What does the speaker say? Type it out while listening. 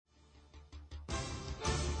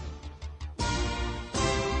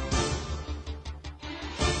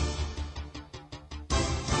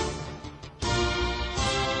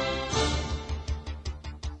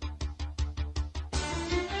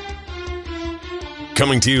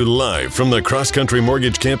Coming to you live from the Cross Country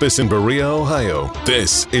Mortgage Campus in Berea, Ohio.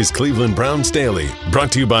 This is Cleveland Browns Daily,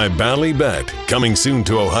 brought to you by Bally Bet, coming soon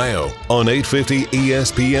to Ohio on 850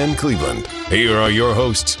 ESPN Cleveland. Here are your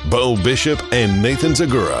hosts, Bo Bishop and Nathan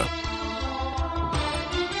Zagura.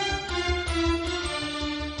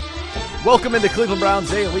 Welcome into Cleveland Browns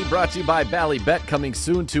Daily, brought to you by Bally Bet, coming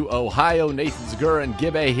soon to Ohio. Nathan Zagura and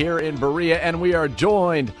Gibbe here in Berea, and we are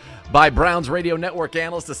joined by Browns Radio Network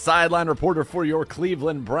analyst, the sideline reporter for your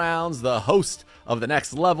Cleveland Browns, the host of The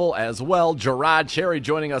Next Level as well, Jarrod Cherry,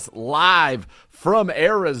 joining us live from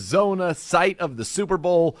Arizona, site of the Super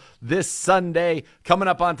Bowl this Sunday. Coming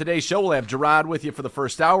up on today's show, we'll have Jarrod with you for the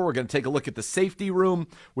first hour. We're going to take a look at the safety room.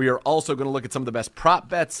 We are also going to look at some of the best prop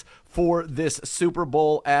bets for this Super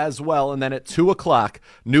Bowl as well. And then at 2 o'clock,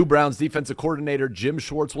 new Browns defensive coordinator Jim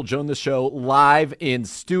Schwartz will join the show live in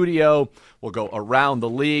studio. We'll go around the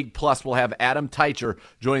league. Plus, we'll have Adam Teicher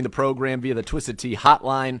joining the program via the Twisted Tea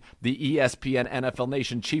hotline, the ESPN NFL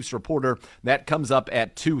Nation Chiefs reporter. That comes up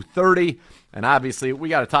at 2:30. And obviously, we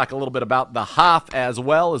got to talk a little bit about the Hoff as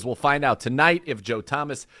well, as we'll find out tonight if Joe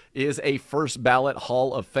Thomas is a first ballot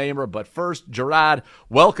Hall of Famer. But first, Jarrod,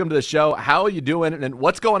 welcome to the show. How are you doing? And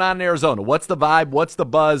what's going on in Arizona? What's the vibe? What's the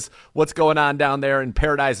buzz? What's going on down there in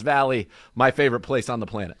Paradise Valley, my favorite place on the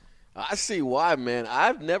planet? I see why, man.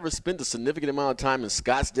 I've never spent a significant amount of time in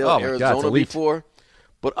Scottsdale, Arizona before.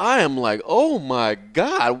 But I am like, oh, my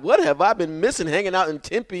God, what have I been missing hanging out in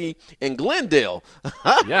Tempe and Glendale?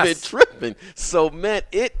 I've been tripping. So, man,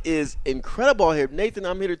 it is incredible here. Nathan,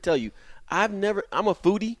 I'm here to tell you, I'm a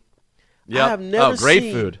foodie. Yep. I have never great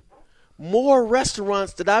seen food. More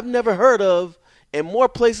restaurants that I've never heard of and more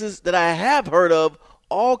places that I have heard of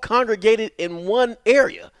all congregated in one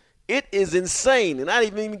area. It is insane. And I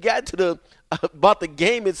didn't even get to about the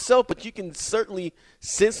game itself, but you can certainly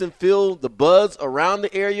sense and feel the buzz around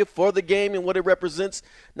the area for the game and what it represents.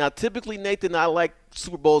 Now, typically, Nathan, I like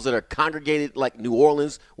Super Bowls that are congregated like New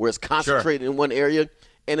Orleans, where it's concentrated in one area.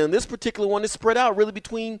 And in this particular one, it's spread out really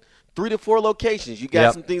between 3 to 4 locations. You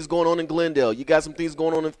got some things going on in Glendale. You got some things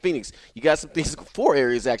going on in Phoenix. You got some things, 4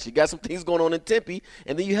 areas actually. You got some things going on in Tempe,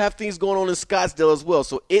 and then you have things going on in Scottsdale as well.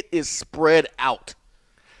 So it is spread out.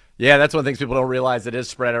 Yeah, that's one of the things people don't realize. It is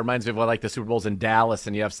spread. It reminds me of like the Super Bowls in Dallas,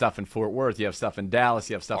 and you have stuff in Fort Worth, you have stuff in Dallas,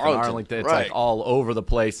 you have stuff in Arlington. It's like all over the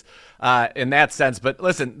place in that sense. But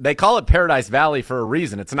listen, they call it Paradise Valley for a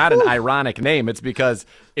reason. It's not an ironic name. It's because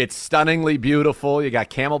it's stunningly beautiful. You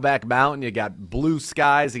got Camelback Mountain, you got blue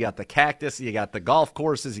skies, you got the cactus, you got the golf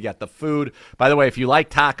courses, you got the food. By the way, if you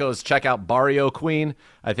like tacos, check out Barrio Queen.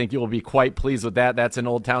 I think you will be quite pleased with that. That's in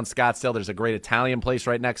Old Town Scottsdale. There's a great Italian place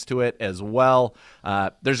right next to it as well.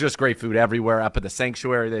 There's just great food everywhere. Up at the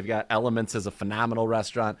Sanctuary, they've got Elements as a phenomenal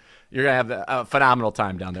restaurant. You're going to have a phenomenal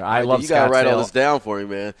time down there. I love Scottsdale. You got to write all this down for me,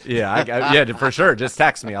 man. Yeah, for sure. Just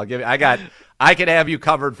text me. I'll give you. I could have you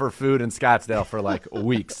covered for food in Scottsdale for like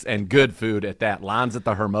weeks, and good food at that. Lons at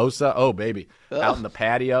the Hermosa. Oh, baby. Out in the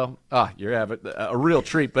patio. Oh, you're having a real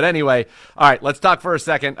treat. But anyway, all right, let's talk for a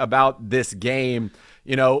second about this game.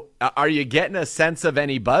 You know, are you getting a sense of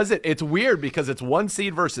any buzz? It's weird because it's 1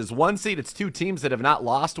 seed versus 1 seed. It's 2 teams that have not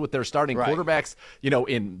lost with their starting quarterbacks,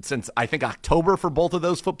 since I think October for both of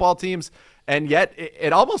those football teams. And yet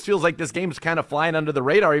it almost feels like this game's kind of flying under the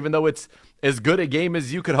radar, even though it's as good a game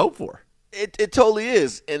as you could hope for. It totally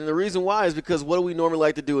is. And the reason why is because what do we normally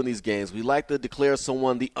like to do in these games? We like to declare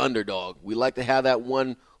someone the underdog. We like to have that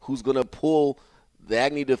one who's going to pull the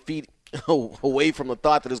agony defeat away from the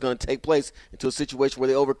thought that is going to take place into a situation where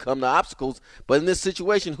they overcome the obstacles. But in this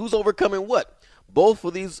situation, who's overcoming what? Both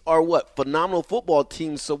of these are phenomenal football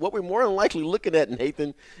teams. So what we're more than likely looking at,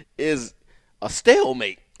 Nathan, is a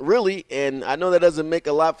stalemate, really. And I know that doesn't make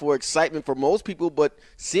a lot for excitement for most people, but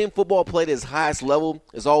seeing football played at its highest level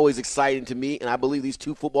is always exciting to me, and I believe these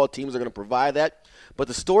 2 football teams are going to provide that. But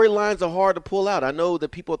the storylines are hard to pull out. I know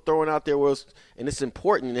that people are throwing out there, and it's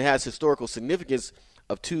important, and it has historical significance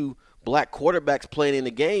of 2 black quarterbacks playing in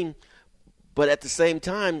the game. But at the same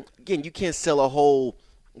time, again, you can't sell a whole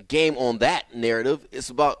game on that narrative.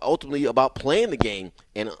 It's ultimately about playing the game.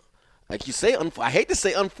 And like you say, I hate to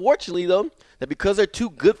say unfortunately, though, that because they're 2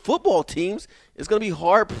 good football teams, it's going to be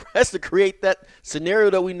hard-pressed to create that scenario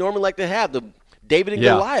that we normally like to have, the David and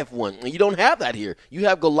Goliath one. And you don't have that here. You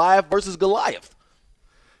have Goliath versus Goliath.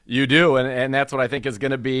 You do, and that's what I think is going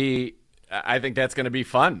to be I think that's going to be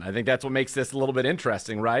fun. I think that's what makes this a little bit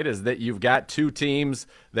interesting, right, is that you've got 2 teams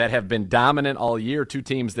that have been dominant all year, two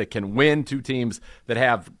teams that can win, two teams that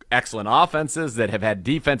have excellent offenses, that have had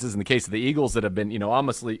defenses in the case of the Eagles that have been,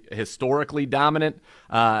 almost historically dominant.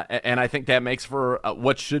 And I think that makes for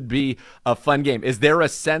what should be a fun game. Is there a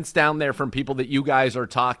sense down there from people that you guys are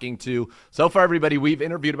talking to? So far, everybody we've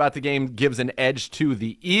interviewed about the game gives an edge to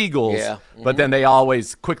the Eagles, but then they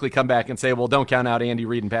always quickly come back and say, well, don't count out Andy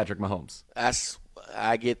Reid and Patrick Mahomes.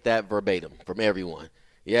 I get that verbatim from everyone.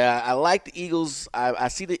 Yeah, I like the Eagles. I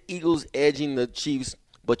see the Eagles edging the Chiefs,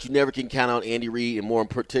 but you never can count out Andy Reid, and more in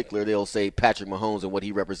particular, they'll say Patrick Mahomes and what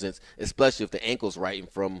he represents, especially if the ankle's right. And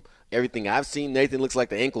from everything I've seen, Nathan, looks like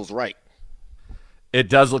the ankle's right. It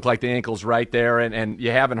does look like the ankle's right there, and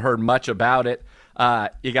you haven't heard much about it.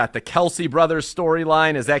 You got the Kelsey brothers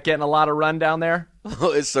storyline. Is that getting a lot of run down there?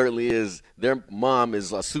 Oh, it certainly is. Their mom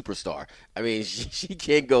is a superstar. I mean, she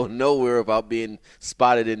can't go nowhere without being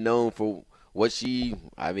spotted and known for what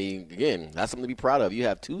again, that's something to be proud of. You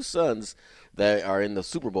have two sons that are in the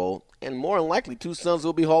Super Bowl, and more than likely, two sons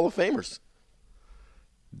will be Hall of Famers.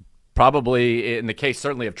 Probably in the case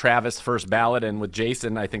certainly of Travis, first ballot, and with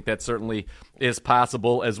Jason, I think that certainly is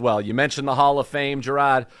possible as well. You mentioned the Hall of Fame,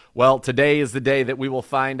 Gerard. Well, today is the day that we will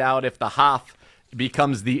find out if the Hoff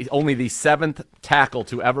becomes only the seventh tackle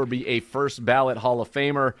to ever be a first ballot Hall of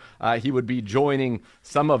Famer. He would be joining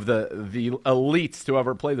some of the elites to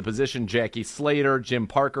ever play the position: Jackie Slater, Jim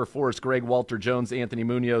Parker, Forrest Gregg, Walter Jones, Anthony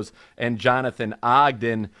Munoz, and Jonathan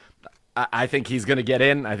Ogden. I think he's going to get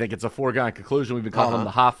in. I think it's a foregone conclusion. We've been calling him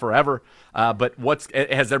the Hoff forever. But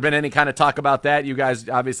has there been any kind of talk about that? You guys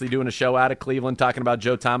obviously doing a show out of Cleveland talking about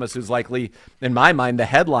Joe Thomas, who's likely, in my mind, the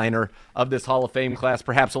headliner of this Hall of Fame class,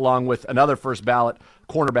 perhaps along with another first ballot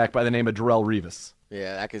cornerback by the name of Darrelle Revis.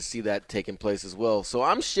 Yeah, I can see that taking place as well. So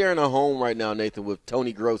I'm sharing a home right now, Nathan, with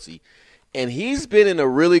Tony Grossi, and he's been in a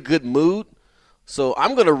really good mood. So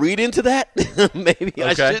I'm going to read into that. Maybe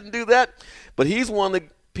I shouldn't do that. But he's one of the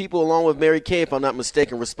people, along with Mary Kay, if I'm not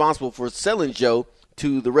mistaken, responsible for selling Joe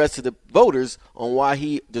to the rest of the voters on why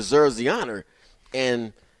he deserves the honor.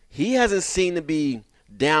 And he hasn't seemed to be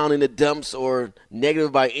down in the dumps or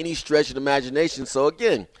negative by any stretch of the imagination. So,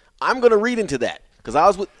 again, I'm going to read into that because I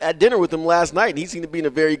was at dinner with him last night, and he seemed to be in a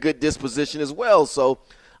very good disposition as well. So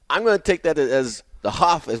I'm going to take that as the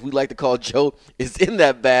Hoff, as we like to call Joe, is in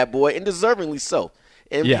that bad boy, and deservingly so.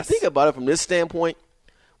 And If you think about it from this standpoint,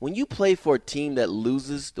 when you play for a team that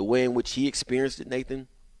loses the way in which he experienced it, Nathan,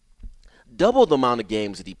 double the amount of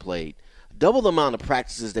games that he played, double the amount of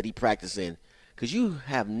practices that he practiced in, because you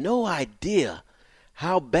have no idea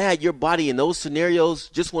how bad your body in those scenarios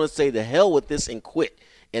just want to say the hell with this and quit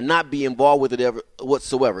and not be involved with it ever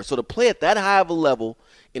whatsoever. So to play at that high of a level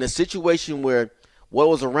in a situation where what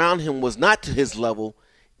was around him was not to his level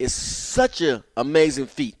is such an amazing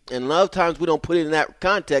feat. And a lot of times we don't put it in that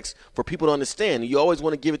context for people to understand. You always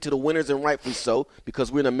want to give it to the winners, and rightfully so,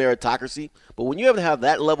 because we're in a meritocracy. But when you ever have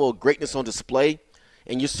that level of greatness on display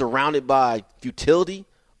and you're surrounded by futility,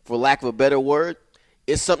 for lack of a better word,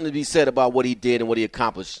 it's something to be said about what he did and what he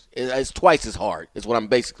accomplished. It's twice as hard is what I'm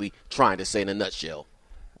basically trying to say in a nutshell.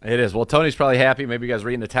 It is. Well, Tony's probably happy. Maybe you guys are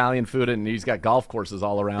eating Italian food, and he's got golf courses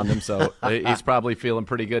all around him, so he's probably feeling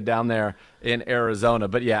pretty good down there in Arizona.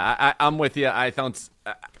 But, yeah, I'm with you. I don't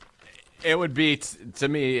It would be, to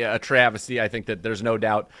me, a travesty. I think that there's no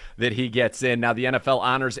doubt that he gets in. Now, the NFL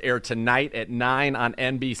Honors air tonight at 9 on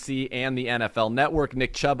NBC and the NFL Network.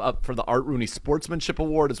 Nick Chubb up for the Art Rooney Sportsmanship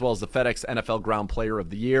Award, as well as the FedEx NFL Ground Player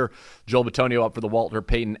of the Year. Joel Bitonio up for the Walter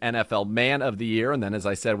Payton NFL Man of the Year. And then, as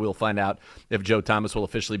I said, we'll find out if Joe Thomas will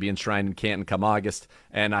officially be enshrined in Canton come August,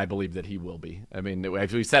 and I believe that he will be. I mean,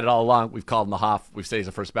 we've said it all along. We've called him the Hoff. We've said he's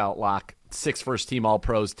a first ballot lock. 6 first-team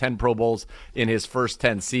All-Pros, 10 Pro Bowls in his first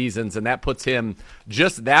 10 seasons, and that puts him,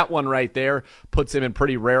 just that one right there, puts him in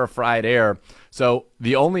pretty rarefied air. So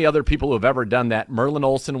the only other people who have ever done that, Merlin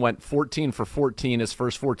Olsen went 14 for 14 his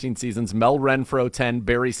first 14 seasons, Mel Renfro 10,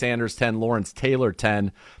 Barry Sanders 10, Lawrence Taylor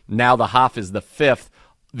 10. Now the Hoff is the 5th.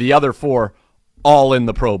 The other 4 all in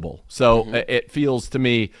the Pro Bowl. So it feels to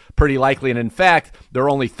me pretty likely. And in fact, there are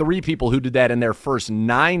only 3 people who did that in their first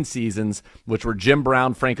 9 seasons, which were Jim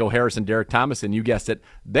Brown, Franco Harris, and Derek Thomas. And you guessed it,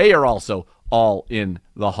 they are also all in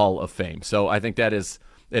the Hall of Fame. So I think it is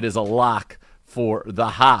a lock for the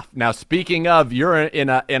Hoff. Now, speaking of, you're in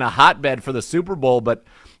a hotbed for the Super Bowl, but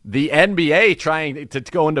the NBA trying to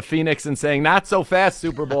go into Phoenix and saying, not so fast,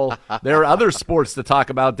 Super Bowl. There are other sports to talk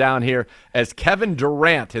about down here, as Kevin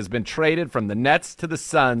Durant has been traded from the Nets to the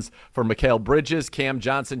Suns for Mikal Bridges, Cam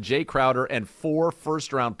Johnson, Jay Crowder, and 4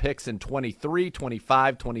 first-round picks in 23,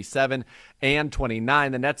 25, 27, and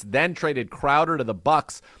 29. The Nets then traded Crowder to the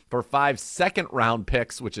Bucks for 5 second-round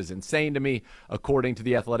picks, which is insane to me, according to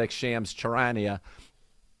the Athletic Shams Charania.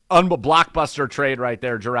 blockbuster trade right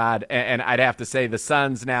there, Gerard. And I'd have to say the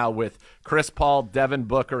Suns now with Chris Paul, Devin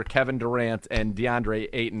Booker, Kevin Durant, and DeAndre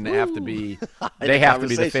Ayton have to be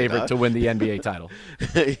the favorite to win the NBA title.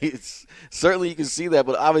 Certainly you can see that,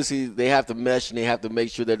 but obviously they have to mesh and they have to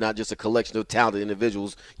make sure they're not just a collection of talented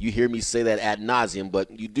individuals. You hear me say that ad nauseum,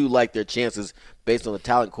 but you do like their chances based on the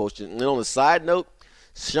talent quotient. And on a side note,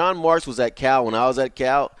 Sean Marks was at Cal when I was at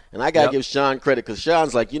Cal, and I got to give Sean credit because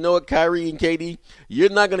Sean's like, you know what, Kyrie and KD, you're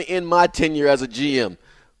not going to end my tenure as a GM.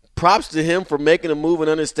 Props to him for making a move and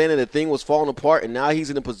understanding that thing was falling apart, and now he's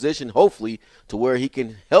in a position, hopefully, to where he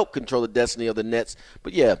can help control the destiny of the Nets.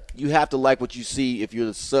 But, yeah, you have to like what you see if you're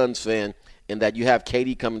the Suns fan and that you have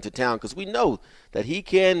KD coming to town because we know that he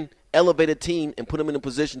can elevate a team and put them in a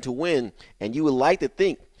position to win, and you would like to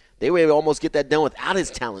think they were able to almost get that done without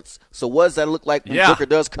his talents. So what does that look like when Booker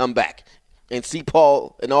does come back and see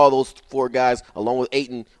Paul and all those four guys along with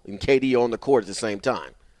Ayton and KD on the court at the same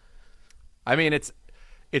time? I mean, it's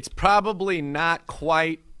probably not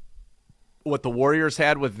quite what the Warriors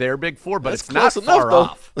had with their big four, but it's not far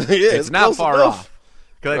off. It's not far off.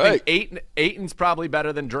 Because I think Ayton's probably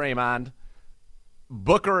better than Draymond.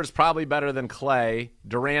 Booker is probably better than Clay.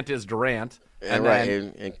 Durant is Durant. And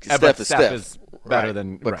Steph is better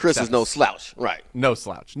than – But Chris is no slouch. Right. No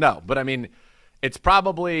slouch. No. But, I mean, it's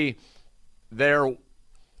probably there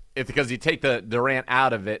 – because you take the Durant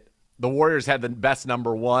out of it, the Warriors had the best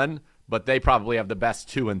number one, but they probably have the best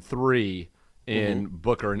 2 and 3 in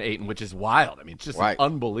Booker and Ayton, which is wild. I mean, it's just an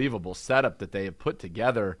unbelievable setup that they have put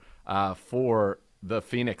together for the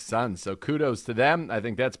Phoenix Suns. So kudos to them. I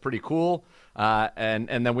think that's pretty cool. And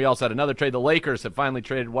then we also had another trade. The Lakers have finally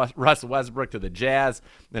traded Russell Westbrook to the Jazz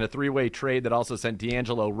in a 3-way trade that also sent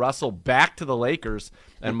D'Angelo Russell back to the Lakers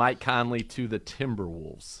and Mike Conley to the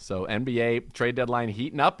Timberwolves. So NBA trade deadline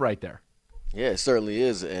heating up right there. Yeah, it certainly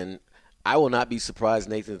is. And I will not be surprised,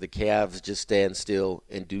 Nathan, if the Cavs just stand still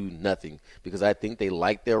and do nothing because I think they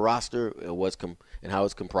like their roster and how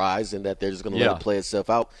it's comprised and that they're just going to let it play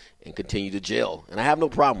itself out and continue to gel. And I have no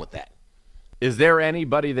problem with that. Is there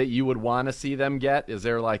anybody that you would want to see them get? Is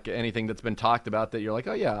there like anything that's been talked about that you're like,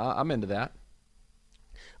 oh, yeah, I'm into that?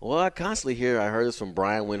 Well, I constantly hear, I heard this from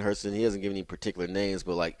Brian Windhurst, and he hasn't given any particular names,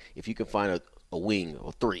 but like if you can find a wing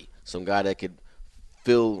or three, some guy that could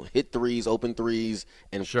hit threes, open threes,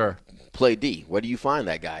 and play D. Where do you find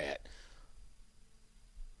that guy at?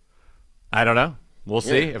 I don't know. We'll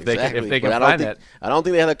see if they can find it. I don't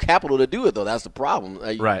think they have the capital to do it, though. That's the problem.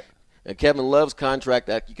 Right. And Kevin Love's contract,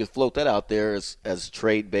 that you could float that out there as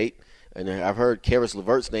trade bait. And I've heard Karis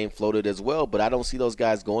LeVert's name floated as well, but I don't see those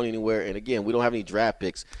guys going anywhere. And, again, we don't have any draft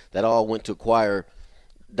picks. That all went to acquire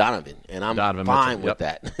Donovan, and I'm fine with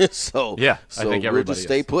that. So I think we'll just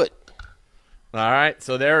stay put. All right,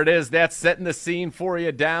 so there it is. That's setting the scene for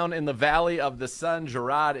you down in the Valley of the Sun.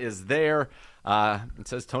 Gerard is there. It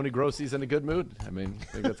says Tony Grossi's in a good mood. I mean, I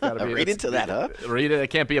think that's got to be. Read into that, huh? Read it. It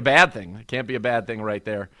can't be a bad thing. It can't be a bad thing right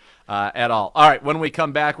there at all. All right, when we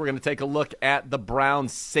come back, we're going to take a look at the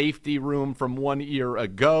Browns safety room from 1 year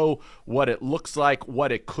ago, what it looks like,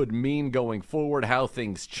 what it could mean going forward, how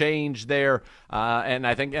things change there, and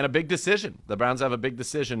I think a big decision. The Browns have a big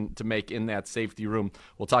decision to make in that safety room.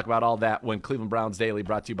 We'll talk about all that when Cleveland Browns Daily,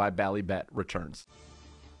 brought to you by Bally Bet, returns.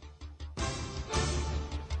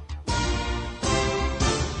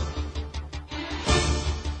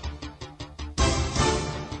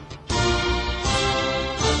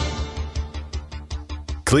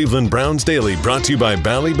 Cleveland Browns Daily brought to you by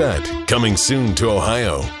Bally Bet. Coming soon to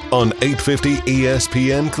Ohio on 850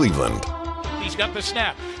 ESPN Cleveland. He's got the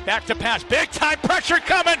snap. Back to pass. Big time pressure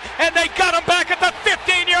coming, and they got him back at the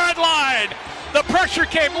 15-yard line. The pressure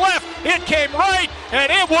came left, it came right, and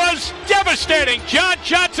it was devastating. John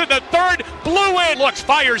Johnson, the third, blew in,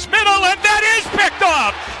 fires middle, and that is picked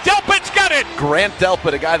off. Delpit's got it. Grant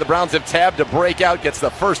Delpit, a guy the Browns have tabbed to break out, gets the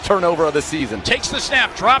first turnover of the season. Takes the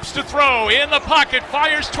snap, drops to throw, in the pocket,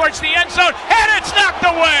 fires towards the end zone, and it's knocked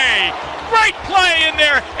away. Great play in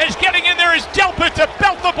there, as getting in there is Delpit to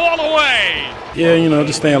belt the ball away. Yeah,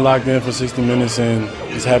 just staying locked in for 60 minutes and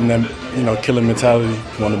just having that, killer mentality.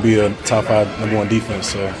 We want to be a top 5 number 1 defense,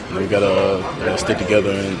 so we got to stick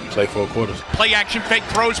together and play 4 quarters. Play action fake,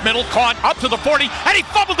 throws middle, caught up to the 40, and he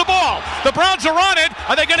fumbled the ball. The Browns are on it.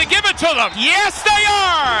 Are they going to give it to them? Yes, they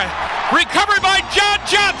are. Recovered by John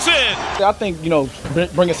Johnson. I think,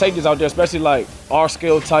 bringing safeties out there, especially like our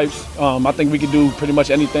skill types. I think we can do pretty much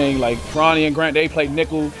anything. Like Ronnie and Grant, they play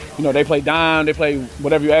nickel. They play dime. They play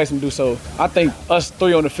whatever you ask them to do. So I think us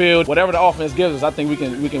three on the field, whatever the offense gives us, I think we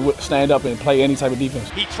can stand up and play any type of defense.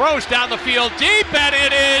 He throws down the field deep, and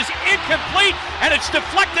it is incomplete, and it's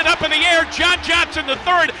deflected up in the air. John Johnson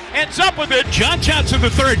III ends up with it. John Johnson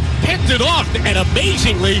III picked it off and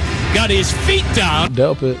amazingly got his feet down.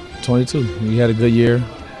 Delpit, 22. He had a good year.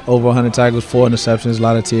 Over 100 tackles, 4 interceptions, a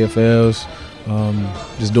lot of TFLs.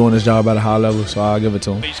 Just doing his job at a high level, so I'll give it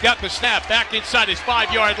to him. He's got the snap back inside his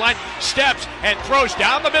 5-yard line, steps and throws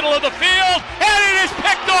down the middle of the field, and it is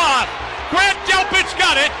picked off. Grant Delpit's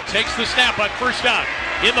got it. Takes the snap on first down.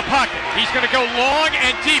 In the pocket. He's going to go long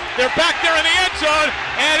and deep. They're back there in the end zone,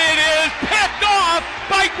 and it is picked off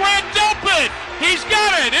by Grant Delpit. He's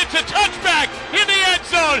got it. It's a touchback in the end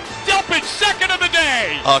zone. Delpit's second of the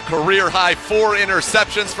day. A career-high 4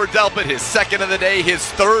 interceptions for Delpit, his second of the day, his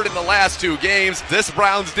third in the last 2 games. This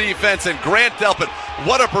Browns defense and Grant Delpit,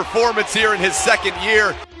 what a performance here in his second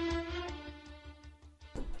year.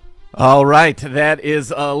 All right, that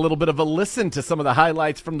is a little bit of a listen to some of the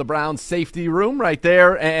highlights from the Browns safety room right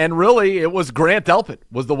there, and really it was Grant Delpit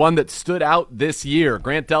was the one that stood out this year.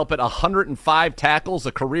 Grant Delpit, 105 tackles,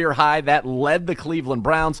 a career high, that led the Cleveland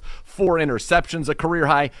Browns. 4 interceptions, a career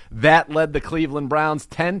high, that led the Cleveland Browns.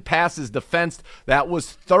 10 passes defensed, that was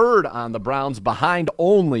third on the Browns, behind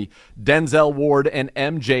only Denzel Ward and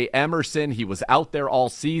MJ Emerson. He was out there all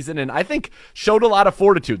season, and I think showed a lot of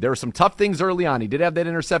fortitude. There were some tough things early on. He did have that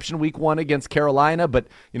interception week 1 against Carolina, but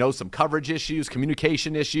some coverage issues,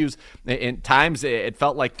 communication issues. In times it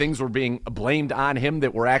felt like things were being blamed on him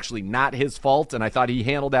that were actually not his fault, and I thought he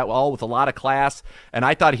handled that well with a lot of class. And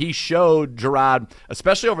I thought he showed, Gerard,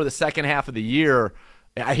 especially over the second half of the year,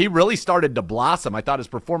 he really started to blossom. I thought his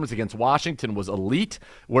performance against Washington was elite,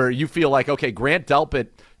 where you feel like, okay, Grant Delpit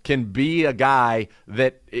can be a guy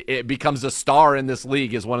that it becomes a star in this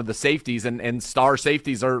league as one of the safeties, and star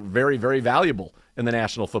safeties are very, very valuable in the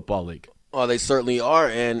National Football League. Oh, they certainly are.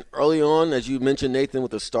 And early on, as you mentioned, Nathan,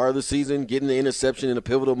 with the start of the season, getting the interception in a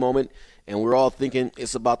pivotal moment, and we're all thinking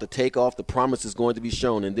it's about to take off, the promise is going to be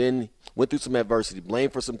shown. And then went through some adversity,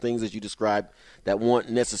 blamed for some things, as you described, that weren't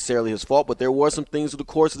necessarily his fault. But there were some things through the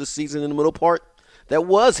course of the season in the middle part that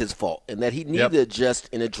was his fault, and that he needed to adjust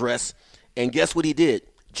and address. And guess what he did?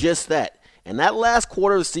 Just that. And that last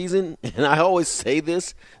quarter of the season, and I always say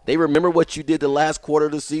this, they remember what you did the last quarter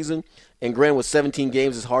of the season. And granted, with 17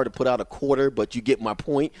 games, it's hard to put out a quarter, but you get my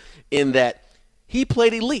point in that he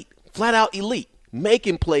played elite, flat out elite,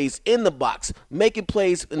 making plays in the box, making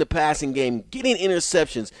plays in the passing game, getting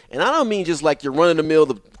interceptions. And I don't mean just like you're running the mill,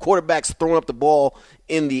 the quarterback's throwing up the ball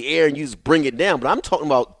in the air and you just bring it down, but I'm talking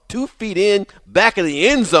about 2 feet in, back of the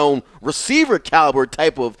end zone, receiver caliber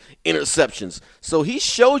type of interceptions. So he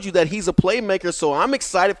showed you that he's a playmaker, so I'm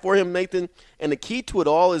excited for him, Nathan. And the key to it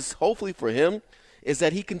all is, hopefully for him, is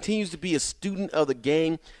that he continues to be a student of the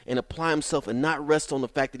game and apply himself and not rest on the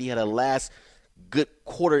fact that he had a last good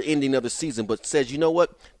quarter ending of the season, but says, you know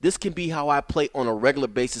what, this can be how I play on a regular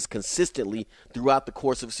basis consistently throughout the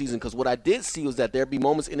course of the season. Because what I did see was that there'd be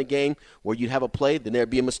moments in the game where you'd have a play, then there'd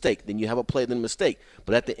be a mistake, then you have a play, then a mistake.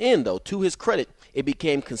 But at the end, though, to his credit, it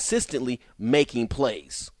became consistently making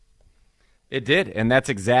plays. It did, and that's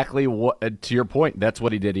exactly what, to your point, that's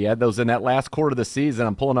what he did. He had those in that last quarter of the season.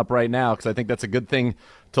 I'm pulling up right now because I think that's a good thing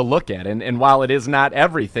to look at. And while it is not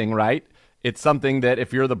everything, right, it's something that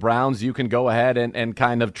if you're the Browns, you can go ahead and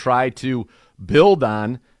kind of try to build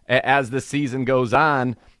on as the season goes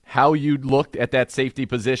on, how you looked at that safety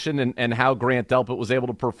position and how Grant Delpit was able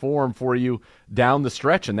to perform for you down the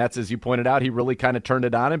stretch. And that's, as you pointed out, he really kind of turned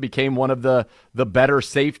it on and became one of the better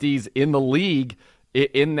safeties in the league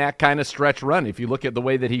in that kind of stretch run. If you look at the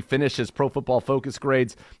way that he finished his Pro Football Focus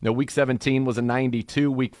grades, week 17 was a 92,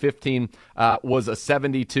 week 15 was a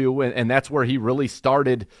 72, and that's where he really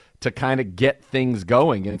started to kind of get things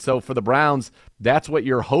going. And so for the Browns, that's what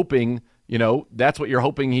you're hoping, that's what you're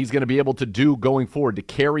hoping he's going to be able to do going forward, to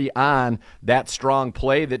carry on that strong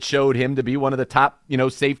play that showed him to be one of the top,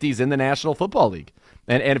 safeties in the National Football League.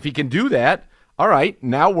 And if he can do that, all right,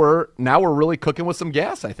 now we're really cooking with some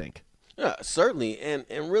gas, I think. Yeah, certainly. And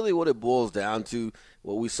really what it boils down to,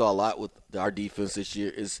 what we saw a lot with our defense this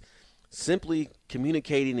year, is simply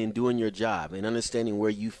communicating and doing your job and understanding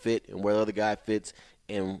where you fit and where the other guy fits,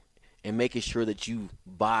 and making sure that you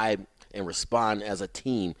vibe and respond as a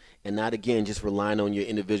team, and not, again, just relying on your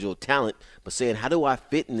individual talent, but saying, how do I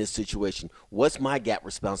fit in this situation? What's my gap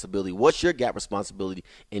responsibility? What's your gap responsibility?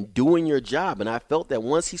 And doing your job. And I felt that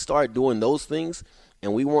once he started doing those things,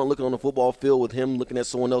 and we weren't looking on the football field with him looking at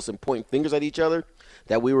someone else and pointing fingers at each other,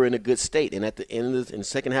 that we were in a good state. And at the end of in the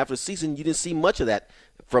second half of the season, you didn't see much of that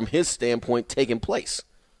from his standpoint taking place.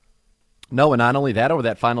 No, and not only that, over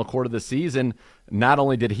that final quarter of the season, not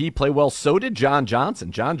only did he play well, so did John Johnson.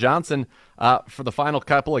 John Johnson, for the final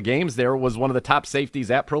couple of games there, was one of the top safeties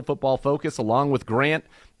at Pro Football Focus, along with Grant,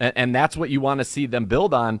 and that's what you want to see them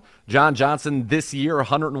build on. John Johnson this year,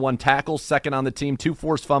 101 tackles, second on the team, 2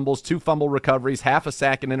 forced fumbles, 2 fumble recoveries, half a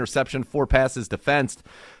sack and interception, 4 passes defensed.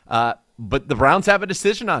 But the Browns have a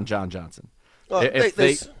decision on John Johnson. Well,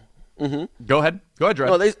 Go ahead, Dre.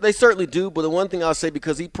 No, they certainly do, but the one thing I'll say,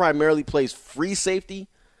 because he primarily plays free safety,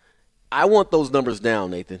 I want those numbers down,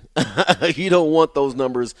 Nathan. You don't want those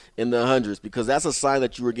numbers in the hundreds, because that's a sign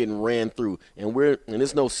that you were getting ran through. And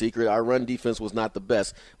it's no secret, our run defense was not the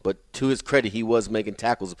best, but to his credit, he was making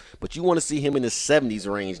tackles. But you want to see him in the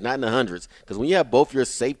 70s range, not in the hundreds, because when you have both your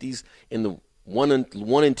safeties in the 1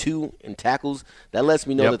 and 2 in tackles, that lets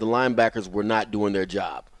me know that the linebackers were not doing their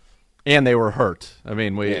job. And they were hurt. I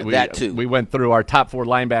mean, that too. We went through our top 4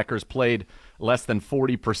 linebackers played less than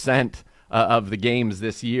 40% of the games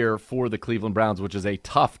this year for the Cleveland Browns, which is a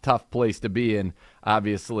tough place to be in,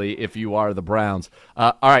 obviously, if you are the Browns.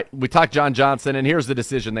 All right, we talked John Johnson, and here's the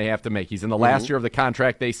decision they have to make. He's in the last year of the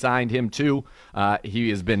contract they signed him to. He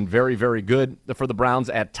has been very, very good for the Browns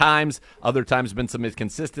at times. Other times been some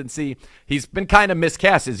inconsistency. He's been kind of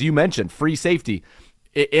miscast, as you mentioned, free safety.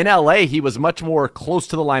 In L.A., he was much more close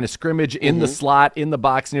to the line of scrimmage, in the slot, in the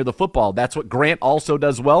box, near the football. That's what Grant also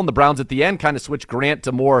does well, and the Browns at the end kind of switched Grant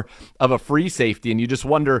to more of a free safety, and you just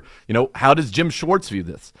wonder, how does Jim Schwartz view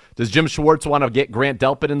this? Does Jim Schwartz want to get Grant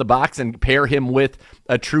Delpit in the box and pair him with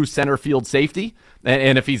a true center field safety?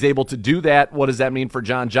 And if he's able to do that, what does that mean for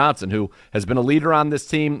John Johnson, who has been a leader on this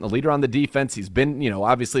team, a leader on the defense? He's been,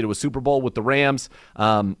 obviously to a Super Bowl with the Rams,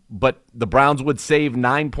 but the Browns would save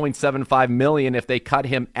 $9.75 million if they cut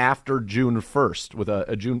him after June 1st with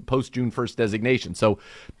a post-June 1st designation. So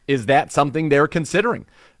is that something they're considering?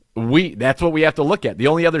 That's what we have to look at. The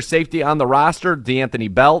only other safety on the roster,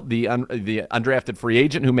 DeAnthony Bell, the undrafted free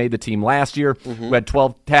agent who made the team last year, who had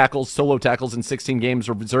 12 tackles, solo tackles in 16 games.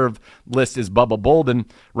 Reserve list is Bubba Bolden.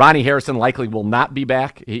 Ronnie Harrison likely will not be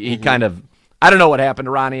back. He kind of, I don't know what happened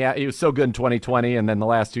to Ronnie. He was so good in 2020, and then the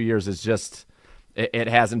last 2 years is just, it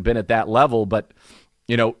hasn't been at that level. But,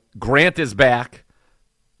 Grant is back.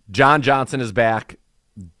 John Johnson is back.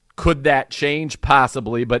 Could that change?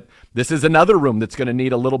 Possibly, but this is another room that's going to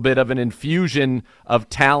need a little bit of an infusion of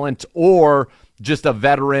talent, or just a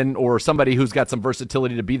veteran or somebody who's got some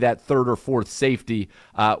versatility to be that third or fourth safety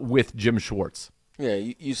with Jim Schwartz. Yeah,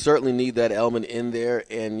 you certainly need that element in there,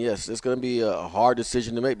 and yes, it's going to be a hard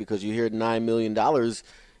decision to make, because you hear $9 million,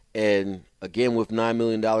 and again, with $9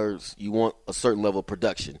 million, you want a certain level of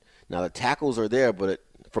production. Now, the tackles are there, but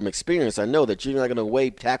from experience, I know that you're not going to weigh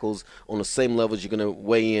tackles on the same level as you're going to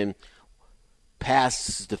weigh in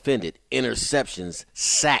passes defended, interceptions,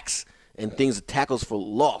 sacks, and tackles for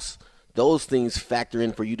loss. Those things factor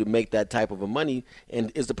in for you to make that type of a money. And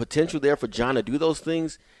is the potential there for John to do those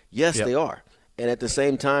things? Yes, they are. And at the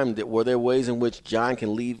same time, were there ways in which John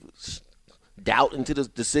can leave doubt into the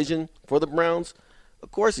decision for the Browns?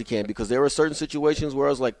 Of course he can, because there were certain situations where I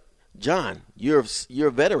was like, John, you're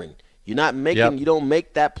a veteran. You're not making. You don't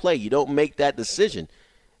make that play. You don't make that decision,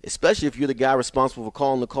 especially if you're the guy responsible for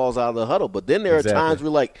calling the calls out of the huddle. But then there are times where,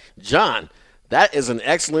 like, John, that is an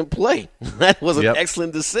excellent play. That was an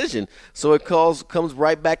excellent decision. So it comes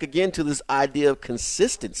right back again to this idea of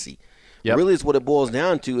consistency. Really is what it boils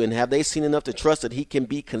down to. And have they seen enough to trust that he can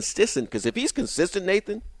be consistent? Because if he's consistent,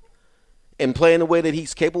 Nathan, and playing the way that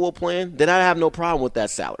he's capable of playing, then I have no problem with that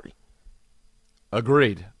salary.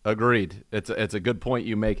 Agreed. It's a good point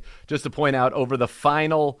you make. Just to point out, over the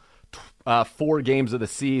final 4 games of the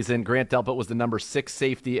season, Grant Delpit was the number 6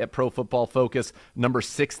 safety at Pro Football Focus, number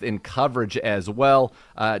 6th in coverage as well.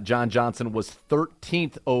 John Johnson was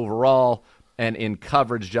 13th overall, and in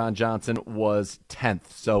coverage, John Johnson was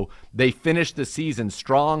 10th. So they finished the season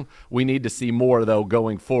strong. We need to see more, though,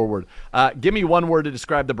 going forward. Give me one word to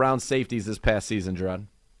describe the Browns' safeties this past season, Gerard.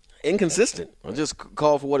 Inconsistent. I'll just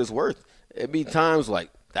call for what it's worth. It'd be times like,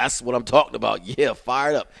 that's what I'm talking about. Yeah,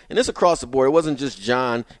 fired up. And it's across the board. It wasn't just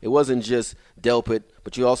John. It wasn't just Delpit.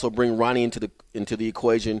 But you also bring Ronnie into the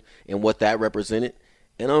equation and what that represented.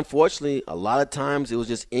 And unfortunately, a lot of times it was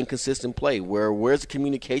just inconsistent play. Where's the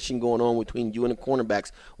communication going on between you and the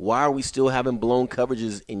cornerbacks? Why are we still having blown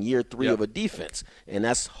coverages in year 3 of a defense? And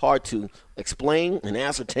that's hard to explain and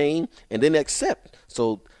ascertain and then accept.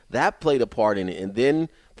 So that played a part in it. And then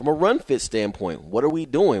from a run fit standpoint, what are we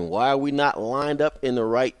doing? Why are we not lined up in the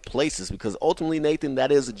right places? Because ultimately, Nathan,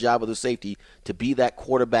 that is the job of the safety, to be that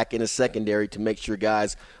quarterback in the secondary to make sure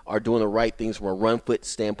guys are doing the right things from a run fit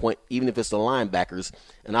standpoint, even if it's the linebackers.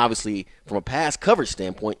 And obviously, from a pass coverage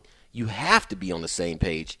standpoint, you have to be on the same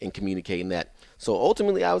page in communicating that. So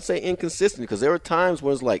ultimately, I would say inconsistent, because there are times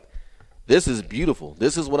where it's like, this is beautiful.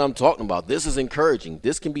 This is what I'm talking about. This is encouraging.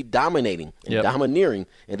 This can be dominating and domineering.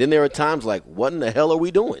 And then there are times like, what in the hell are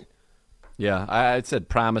we doing? Yeah, I said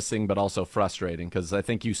promising, but also frustrating, because I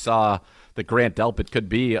think you saw that Grant Delpit could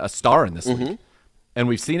be a star in this league. And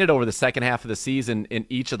we've seen it over the second half of the season in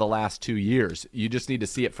each of the last 2 years. You just need to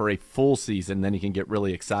see it for a full season, then you can get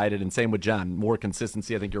really excited. And same with John. More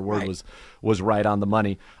consistency. I think your word was right on the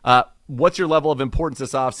money. What's your level of importance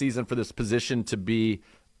this offseason for this position to be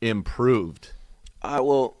improved?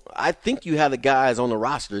 Well, I think you have the guys on the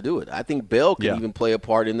roster to do it. I think Bell can even play a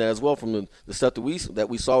part in that as well, from the stuff that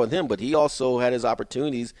we saw with him. But he also had his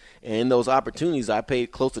opportunities, and in those opportunities, I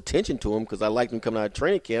paid close attention to him because I liked him coming out of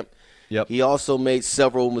training camp. He also made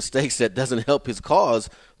several mistakes that doesn't help his cause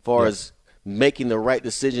as far as making the right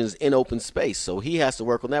decisions in open space. So he has to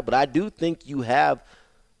work on that. But I do think you have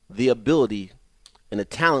the ability and the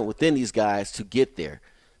talent within these guys to get there.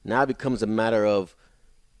 Now it becomes a matter of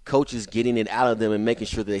coaches getting it out of them and making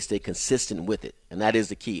sure that they stay consistent with it. And that is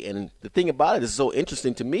the key. And the thing about it is so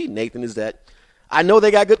interesting to me, Nathan, is that I know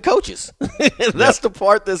they got good coaches. That's the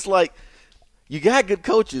part that's like, you got good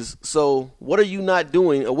coaches, so what are you not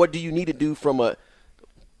doing, or what do you need to do from a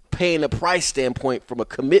paying a price standpoint, from a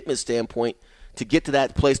commitment standpoint, to get to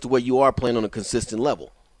that place to where you are playing on a consistent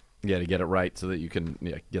level? Yeah, to get it right so that you can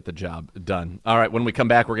get the job done. All right, when we come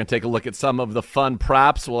back, we're going to take a look at some of the fun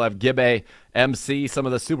props. We'll have Gibbe MC, some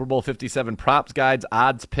of the Super Bowl 57 props guides,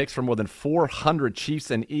 odds picks from more than 400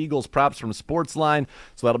 Chiefs and Eagles props from Sportsline.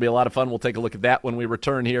 So that'll be a lot of fun. We'll take a look at that when we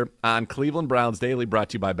return here on Cleveland Browns Daily, brought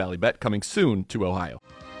to you by Bally Bet, coming soon to Ohio.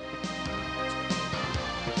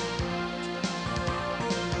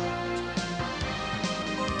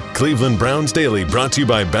 Cleveland Browns Daily, brought to you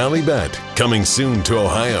by Bally Bet, coming soon to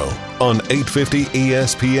Ohio on 850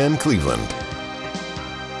 ESPN Cleveland.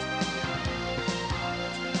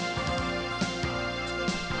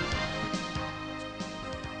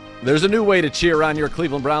 There's a new way to cheer on your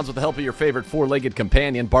Cleveland Browns with the help of your favorite four-legged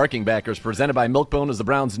companion, Barking Backers. Presented by Milkbone is the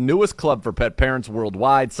Browns' newest club for pet parents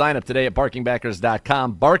worldwide. Sign up today at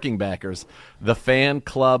barkingbackers.com. Barking Backers, the fan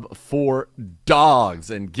club for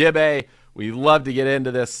dogs. And Gibbe, we love to get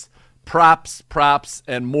into this. Props,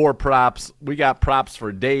 and more props. We got props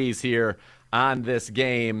for days here on this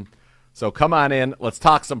game. So come on in. Let's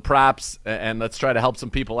talk some props, and let's try to help some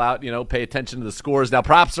people out, pay attention to the scores. Now,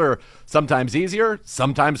 props are sometimes easier,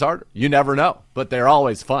 sometimes harder. You never know, but they're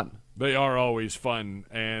always fun. They are always fun,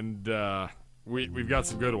 and we've got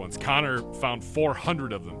some good ones. Connor found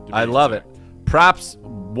 400 of them. I love it. Props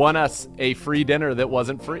won us a free dinner that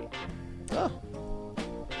wasn't free. Oh.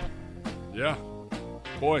 Yeah.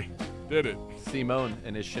 Boy, did it. Simone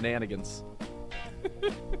and his shenanigans.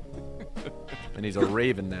 And he's a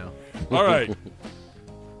Raven now. All right.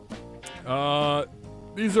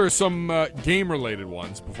 These are some game-related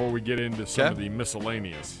ones before we get into some of the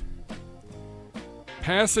miscellaneous.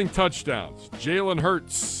 Passing touchdowns. Jalen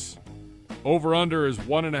Hurts. Over-under is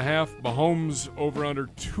 1.5. Mahomes over-under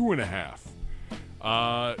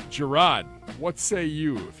 2.5. Gerard, what say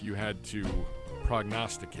you if you had to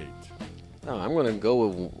prognosticate? No, I'm going to go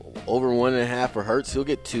with over 1.5 for Hurts. He'll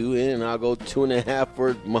get 2 in, and I'll go 2.5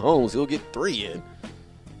 for Mahomes. He'll get 3 in.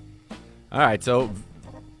 All right, so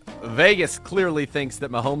Vegas clearly thinks that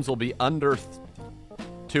Mahomes will be under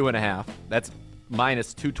 2.5. That's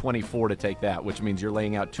minus 224 to take that, which means you're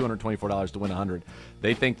laying out $224 to win 100.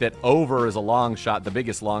 They think that over is a long shot, the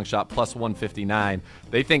biggest long shot, plus 159.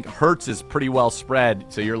 They think Hurts is pretty well spread,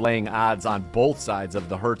 so you're laying odds on both sides of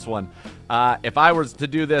the Hurts one. If I was to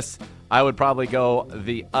do this, I would probably go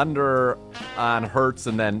the under on Hurts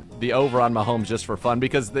and then the over on Mahomes just for fun,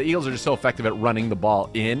 because the Eagles are just so effective at running the ball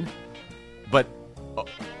in. But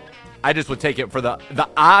I just would take it for the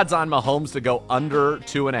odds on Mahomes to go under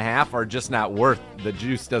 2.5 are just not worth the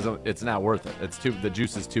juice. It's not worth it. The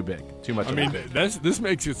juice is too big, too much. This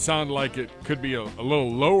makes it sound like it could be a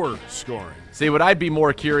little lower scoring. See, what I'd be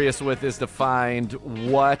more curious with is to find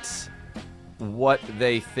what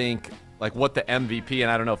they think. Like what the MVP,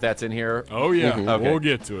 and I don't know if that's in here. Oh, yeah. Okay. We'll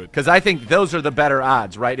get to it. Because I think those are the better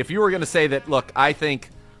odds, right? If you were going to say that, look, I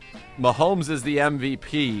think Mahomes is the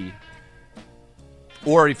MVP,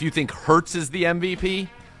 or if you think Hurts is the MVP,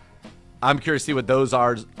 I'm curious to see what those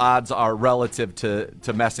odds are relative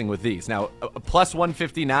to messing with these. Now, plus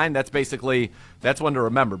 159, that's one to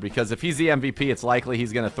remember, because if he's the MVP, it's likely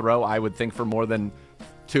he's going to throw, I would think, for more than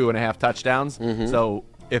 2.5 touchdowns. Mm-hmm. So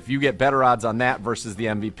if you get better odds on that versus the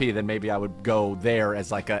MVP, then maybe I would go there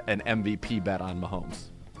as like an MVP bet on Mahomes.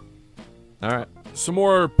 All right. Some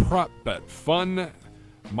more prop bet fun.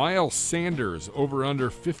 Miles Sanders over under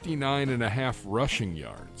 59.5 rushing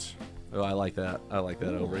yards. Oh, I like that. I like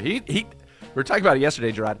that over. We were talking about it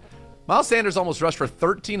yesterday, Gerard. Miles Sanders almost rushed for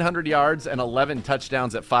 1,300 yards and 11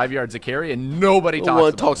 touchdowns at 5 yards a carry, and nobody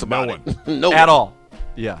talks about it. No at all.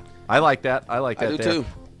 Yeah, I like that. I do too.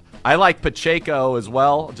 I like Pacheco as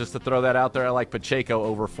well, just to throw that out there. I like Pacheco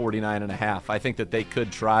over 49.5. I think that they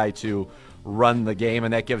could try to run the game,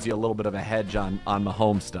 and that gives you a little bit of a hedge on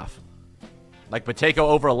Mahomes stuff. Like Pacheco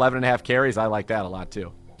over 11.5 carries, I like that a lot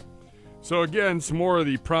too. So again, some more of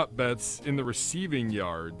the prop bets in the receiving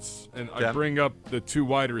yards. And I bring up the 2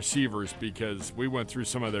 wide receivers because we went through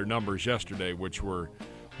some of their numbers yesterday, which were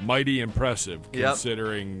mighty impressive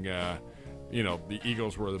considering, the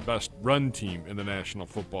Eagles were the best run team in the National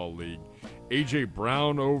Football League. A.J.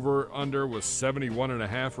 Brown over-under was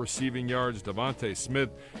 71.5 receiving yards. Devontae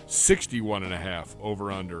Smith, 61.5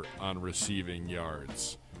 over-under on receiving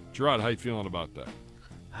yards. Gerard, how you feeling about that?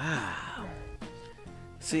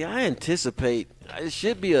 See, I anticipate it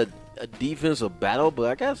should be a defensive battle,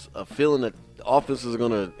 but I got a feeling that the offenses are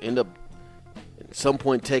going to end up at some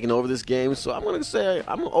point taking over this game. So I'm going to say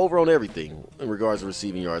I'm over on everything in regards to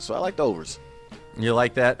receiving yards. So I like the overs. You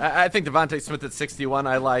like that? I think Devontae Smith at 61.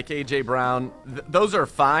 I like A.J. Brown. Those are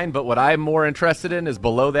fine, but what I'm more interested in is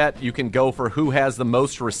below that, you can go for who has the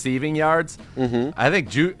most receiving yards. Mm-hmm. I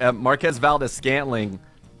think Marquez Valdes-Scantling,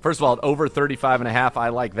 first of all, over 35.5, I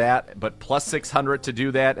like that, but plus 600 to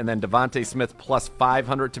do that, and then Devontae Smith plus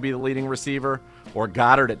 500 to be the leading receiver, or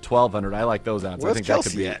Goddard at 1,200. I like those odds. Where's I think Kelsey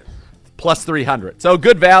that could be at? Plus 300. So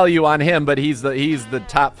good value on him, but he's the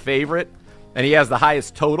top favorite, and he has the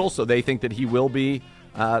highest total, so they think that he will be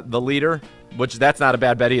the leader, which that's not a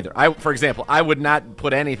bad bet either. For example, I would not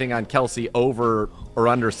put anything on Kelsey over or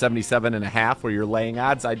under 77.5 where you're laying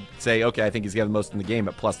odds. I'd say, okay, I think he's got the most in the game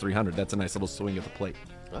at plus 300. That's a nice little swing at the plate.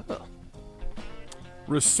 Oh.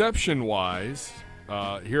 Reception-wise,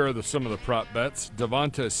 here are some of the prop bets.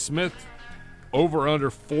 Devonta Smith over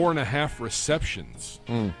under 4.5 receptions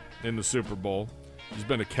in the Super Bowl. He's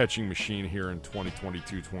been a catching machine here in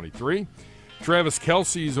 2022-23. Travis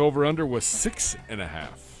Kelce's over under was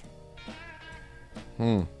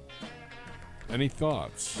 6.5. Any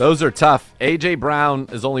thoughts? Those are tough. A.J. Brown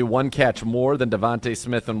is only 1 catch more than Devontae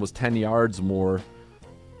Smith and was 10 yards more.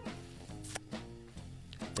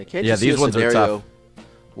 These ones are tough.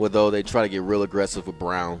 Where though they try to get real aggressive with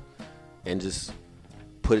Brown and just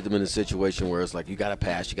put them in a situation where it's like you got to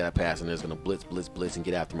pass, and there's going to blitz, and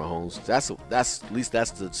get after Mahomes. That's at least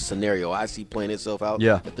that's the scenario I see playing itself out.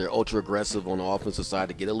 Yeah. If they're ultra aggressive on the offensive side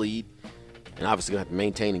to get a lead, and obviously going to have to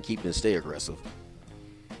maintain and keep and stay aggressive.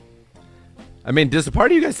 I mean, does the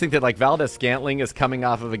part of you guys think that like Valdes-Scantling is coming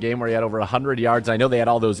off of a game where he had over 100 yards? I know they had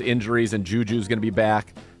all those injuries and Juju's going to be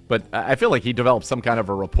back, but I feel like he developed some kind of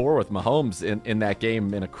a rapport with Mahomes in that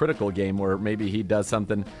game, in a critical game where maybe he does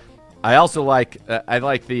something. I also like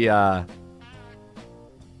the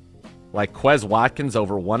Quez Watkins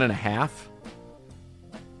over 1.5.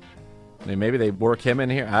 I mean, maybe they work him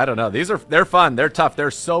in here. I don't know. They're fun. They're tough.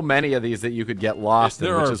 There's so many of these that you could get lost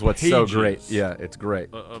in, which is what's so great. Yeah, it's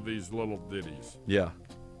great. Of these little ditties. Yeah.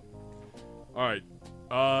 All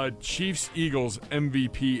right. Chiefs-Eagles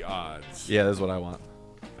MVP odds. Yeah, that's what I want.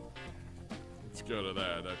 Let's go to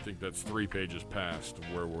that. I think that's 3 pages past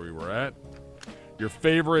where we were at. Your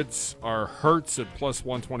favorites are Hurts at plus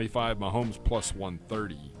 125, Mahomes plus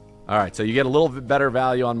 130. All right, so you get a little bit better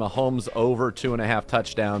value on Mahomes over 2.5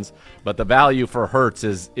 touchdowns, but the value for Hurts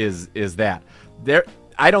is that.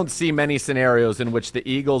 I don't see many scenarios in which the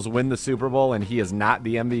Eagles win the Super Bowl and he is not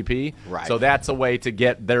the MVP. Right. So that's a way to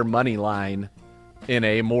get their money line in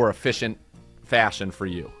a more efficient fashion for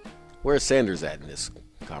you. Where's Sanders at in this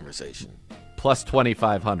conversation? Plus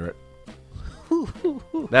 2,500.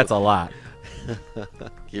 That's a lot.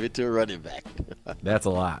 Give it to a running back. That's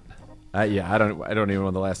a lot. I don't even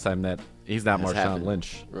know the last time that he's not Marshawn happened.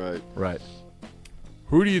 Lynch. Right.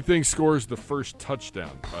 Who do you think scores the first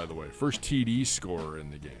touchdown, by the way? First TD scorer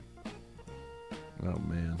in the game. Oh,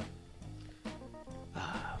 man.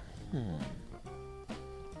 I'm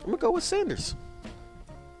going to go with Sanders.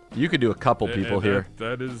 You could do a couple people here.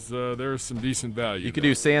 That is, there's some decent value. You could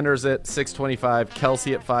do Sanders at 625,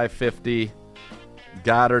 Kelsey at 550,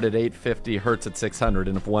 Goddard at 850, Hurts at 600,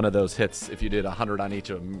 and if one of those hits, if you did 100 on each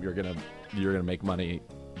of them, you're gonna make money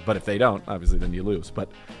But if they don't, obviously, then you lose.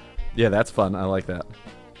 But, yeah, that's fun. I like that.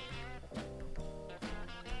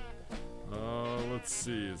 Let's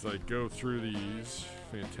see as I go through these.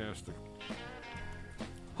 Fantastic.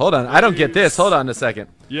 Hold on. I don't get this. Hold on a second.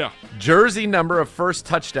 Yeah. Jersey number of first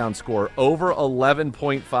touchdown score, over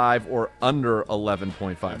 11.5 or under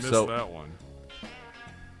 11.5. I missed that one.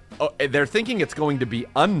 Oh, they're thinking it's going to be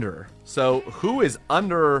under. So who is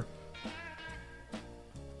under?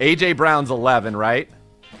 A.J. Brown's 11, right?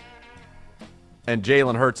 And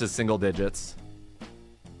Jalen Hurts is single digits.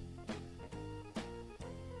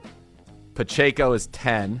 Pacheco is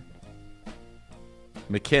 10.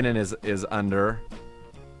 McKinnon is under.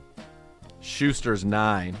 Schuster's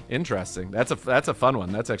 9. Interesting. That's a fun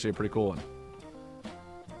one. That's actually a pretty cool one.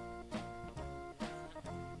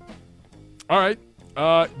 All right.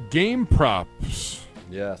 Game props.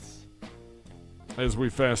 Yes. As we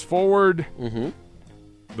fast forward,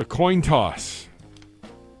 the coin toss.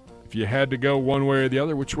 If you had to go one way or the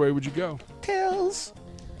other, which way would you go? Tails.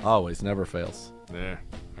 Always, never fails. Nah,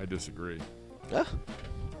 I disagree.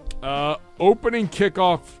 Ah. Opening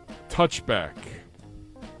kickoff touchback.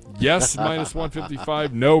 Yes, minus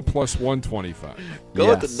 155. No, plus 125. Go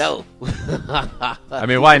with the no. I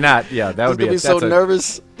mean, why not? Yeah, that would be. So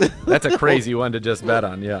nervous. That's a crazy one to just bet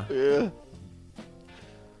on. Yeah.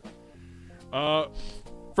 Yeah.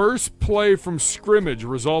 First play from scrimmage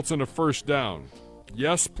results in a first down.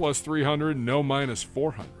 Yes, plus 300. No, minus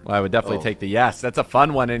 400. Well, I would definitely take the yes. That's a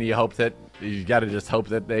fun one, and you got to just hope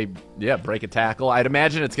that they, break a tackle. I'd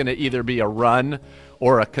imagine it's going to either be a run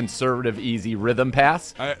or a conservative, easy rhythm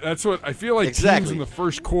pass. That's what I feel like. Teams in the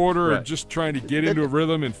first quarter are just trying to get into a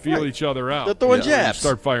rhythm and feel each other out. They're throwing jabs.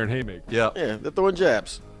 Start firing haymakers. Yeah, they're throwing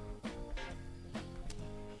jabs.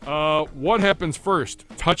 What happens first?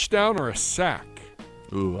 Touchdown or a sack?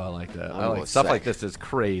 Ooh, I like that. I like stuff like this is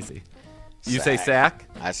crazy. You say sack?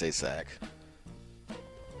 I say sack.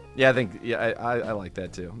 Yeah, I think I like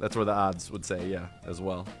that too. That's where the odds would say as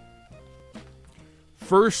well.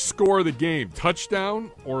 First score of the game,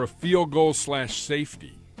 touchdown or a field goal /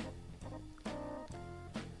 safety?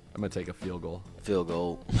 I'm going to take a field goal. Field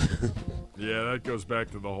goal. Yeah, that goes back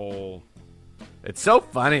to the whole. It's so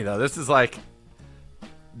funny though. This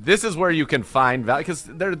is where you can find value because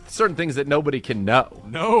there are certain things that nobody can know.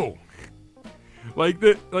 No. Like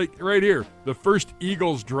right here, the first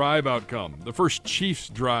Eagles drive outcome, the first Chiefs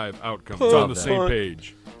drive outcome. It's on the same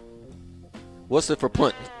page. What's it for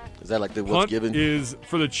punt? Is that like the what's punt given? Is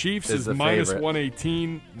for the Chiefs is minus favorite.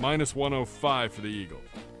 118, minus 105 for the Eagles.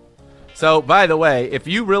 So, by the way, if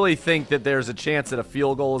you really think that there's a chance that a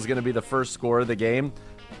field goal is going to be the first score of the game,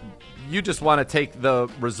 you just want to take the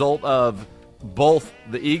result of both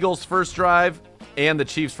the Eagles' first drive and the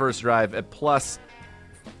Chiefs' first drive at plus.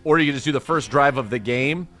 Or you can just do the first drive of the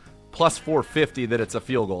game, plus 450 that it's a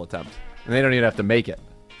field goal attempt. And they don't even have to make it.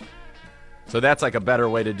 So that's like a better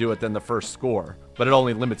way to do it than the first score. But it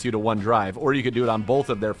only limits you to one drive. Or you could do it on both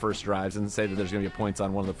of their first drives and say that there's going to be points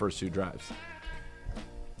on one of the first two drives.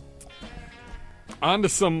 On to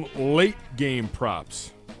some late game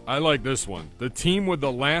props. I like this one. The team with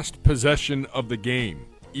the last possession of the game.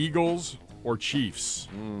 Eagles or Chiefs.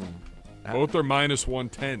 Both are minus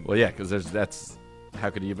 110. Well, yeah, because that's... How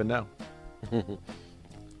could you even know?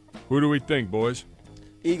 Who do we think, boys?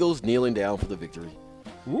 Eagles kneeling down for the victory.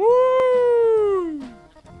 Woo!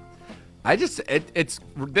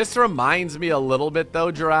 This reminds me a little bit though,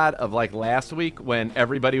 Gerard, of like last week when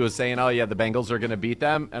everybody was saying, "Oh yeah, the Bengals are going to beat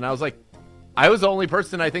them," and I was like, I was the only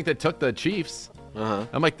person I think that took the Chiefs.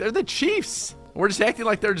 I'm like, they're the Chiefs. We're just acting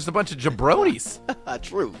like they're just a bunch of jabronis.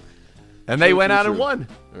 True. And they went out and won.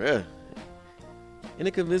 Yeah. In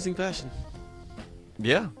a convincing fashion.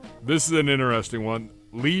 Yeah. This is an interesting one.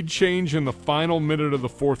 Lead change in the final minute of the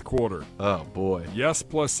fourth quarter. Oh, boy. Yes,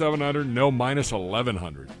 plus 700. No, minus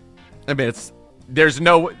 1,100. I mean, there's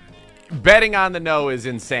no – betting on the no is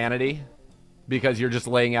insanity because you're just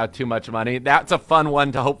laying out too much money. That's a fun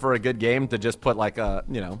one to hope for a good game to just put like a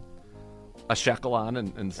shekel on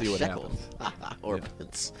and see what happens. Or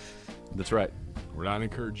pence. That's right. We're not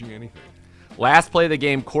encouraging anything. Last play of the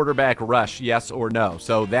game, quarterback rush, yes or no.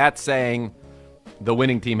 So that's saying – the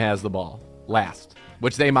winning team has the ball last,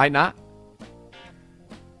 which they might not.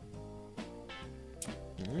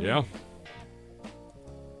 Yeah.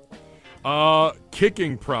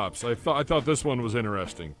 Kicking props. I thought this one was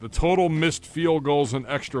interesting. The total missed field goals and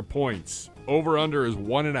extra points. Over under is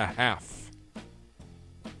 1.5.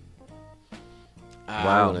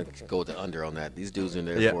 I want to go with the under on that. These dudes are in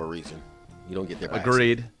there for a reason. You don't get there by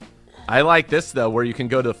Agreed. I like this though, where you can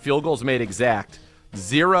go to field goals made exact.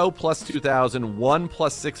 0 plus 2,000, 1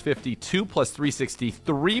 plus 650, 2 plus 360,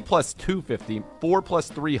 3 plus 250, 4 plus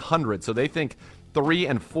 300. So they think 3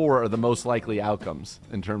 and 4 are the most likely outcomes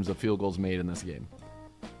in terms of field goals made in this game.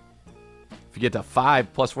 If you get to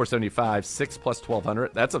 5 plus 475, 6 plus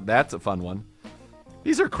 1,200, that's a fun one.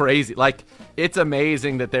 These are crazy. Like, it's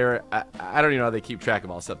amazing that I don't even know how they keep track of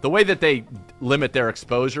all this stuff. The way that they limit their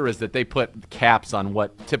exposure is that they put caps on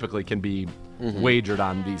what typically can be wagered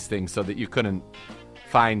on these things so that you couldn't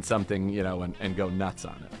find something, and go nuts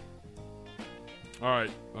on it. All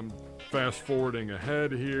right, I'm fast forwarding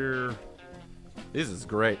ahead here. This is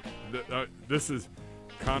great. This is,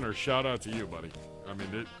 Connor, shout out to you, buddy. I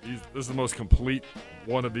mean, this is the most complete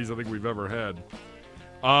one of these I think we've ever had.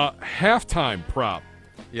 Halftime prop.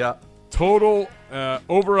 Yeah. Total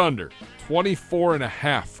over-under,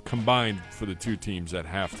 24.5 combined for the two teams at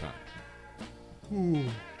halftime. Ooh.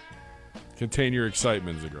 Contain your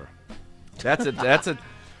excitement, Zagor. That's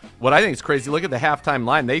what I think is crazy. Look at the halftime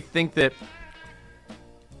line. They think that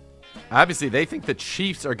the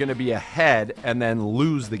Chiefs are going to be ahead and then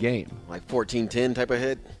lose the game. Like 14-10 type of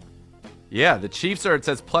hit? Yeah, the Chiefs it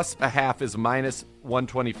says plus a half is minus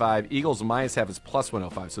 125. Eagles minus half is plus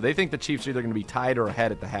 105. So they think the Chiefs are either going to be tied or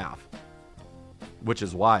ahead at the half, which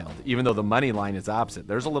is wild, even though the money line is opposite.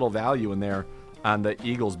 There's a little value in there on the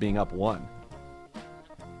Eagles being up 1.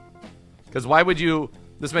 Because why would you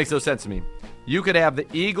 – this makes no sense to me. You could have the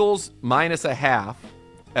Eagles minus a half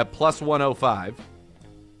at plus 105,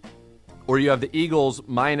 or you have the Eagles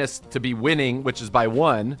minus to be winning, which is by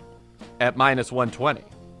 1, at minus 120.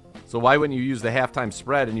 So why wouldn't you use the halftime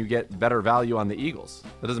spread and you get better value on the Eagles?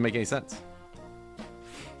 That doesn't make any sense.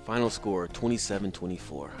 Final score,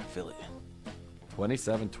 27-24. I feel it.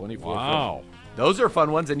 27-24. Wow. Those are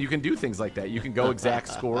fun ones, and you can do things like that. You can go exact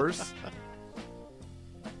scores.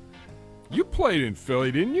 You played in Philly,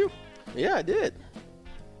 didn't you? Yeah, I did.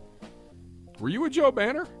 Were you with Joe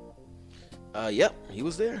Banner? Yep, he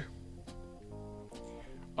was there.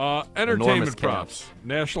 Entertainment props.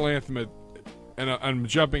 National anthem. And I'm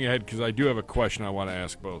jumping ahead because I do have a question I want to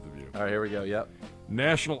ask both of you. All right, here we go. Yep.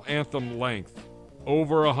 National anthem length,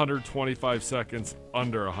 over 125 seconds,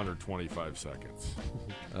 under 125 seconds.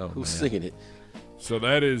 Who's singing it? So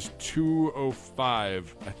that is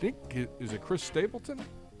 205. I think, is it Chris Stapleton?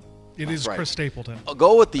 It is right. Chris Stapleton. I'll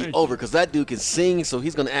go with the over because that dude can sing, so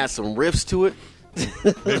he's going to add some riffs to it.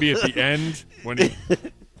 Maybe at the end when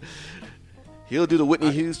he'll do the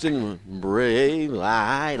Whitney Houston, brave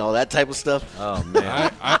light, all that type of stuff. Oh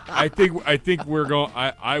man, I think we're going.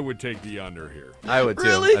 I would take the under here. I would too.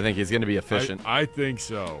 Really? I think he's going to be efficient. I think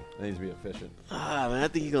so. I think he's going to be efficient. Man, I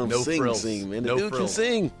think he's going to sing, man. The No dude frills. can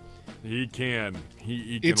sing. He can.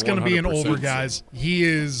 He can. It's going to be an 100% over, guys.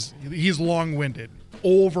 He's long-winded.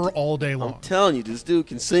 Over all day long. I'm telling you, this dude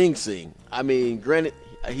can sing. I mean, granted,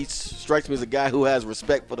 he strikes me as a guy who has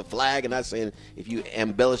respect for the flag, and not saying if you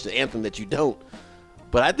embellish the anthem that you don't.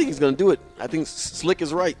 But I think he's going to do it. I think Slick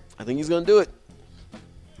is right. I think he's going to do it.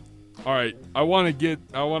 All right, I want to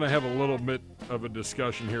have a little bit of a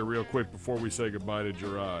discussion here real quick before we say goodbye to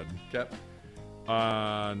Gerard. Okay.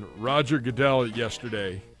 On Roger Goodell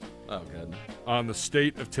yesterday. Oh, good. On the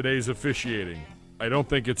state of today's officiating. I don't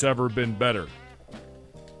think it's ever been better.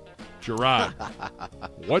 Gerard,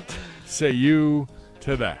 what say you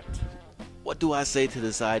to that? What do I say to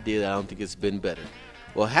this idea that I don't think it's been better?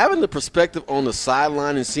 Well, having the perspective on the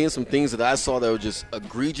sideline and seeing some things that I saw that were just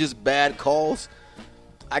egregious bad calls,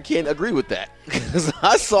 I can't agree with that. Because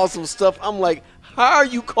I saw some stuff, I'm like, how are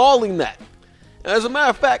you calling that? And as a matter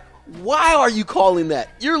of fact, why are you calling that?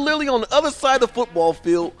 You're literally on the other side of the football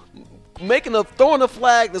field throwing a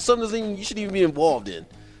flag that something you shouldn't even be involved in.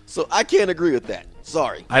 So I can't agree with that.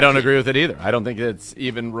 Sorry. I don't agree with it either. I don't think it's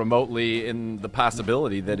even remotely in the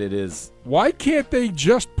possibility that it is. Why can't they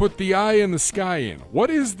just put the eye in the sky in?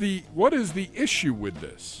 What is the issue with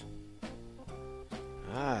this?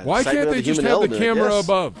 Why can't they just have the camera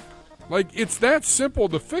above? Like, it's that simple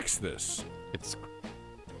to fix this.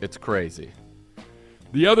 It's crazy.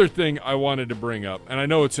 The other thing I wanted to bring up, and I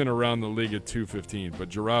know it's in around the league at 2:15, but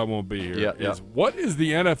Gerard won't be here, what is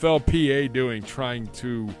the NFLPA doing trying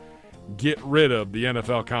to get rid of the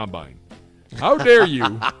NFL Combine? How dare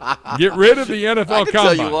you get rid of the NFL Combine? I can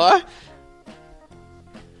tell you why.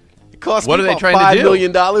 It cost what me are they about trying $5 to do?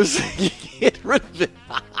 million to get rid of it.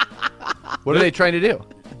 What are they trying to do?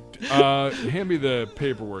 Hand me the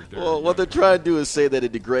paperwork there. Well, what they're trying to do is say that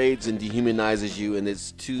it degrades and dehumanizes you, and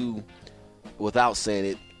it's too, without saying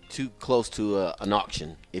it, too close to an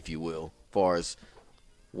auction, if you will, as far as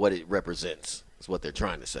what it represents, is what they're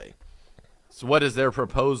trying to say. So what is their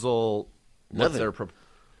proposal? Nothing.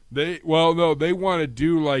 They want to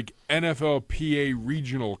do like NFLPA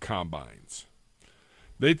regional combines.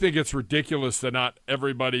 They think it's ridiculous that not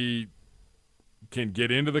everybody can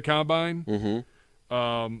get into the combine.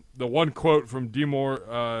 Mm-hmm. The one quote from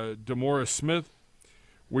DeMaurice Smith: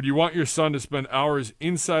 "Would you want your son to spend hours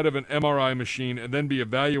inside of an MRI machine and then be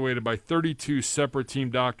evaluated by 32 separate team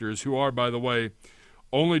doctors who are, by the way,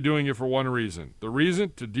 only doing it for one reason? The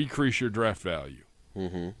reason? To decrease your draft value."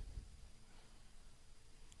 Mm-hmm.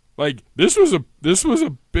 Like, this was a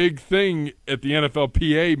big thing at the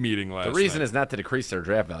NFLPA meeting last night. The reason is not to decrease their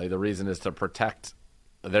draft value. The reason is to protect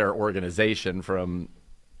their organization from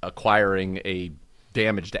acquiring a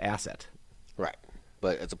damaged asset. Right.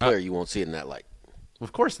 But as a player, you won't see it in that light.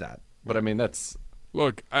 Of course not. But, I mean, that's –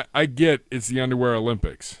 Look, I get it's the underwear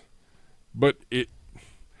Olympics. But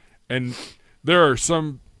there are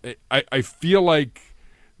some – I feel like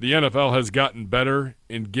the NFL has gotten better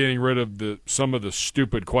in getting rid of some of the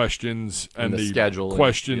stupid questions and the scheduling,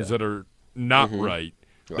 questions that are not right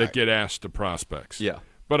that get asked to prospects. Yeah.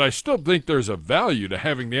 But I still think there's a value to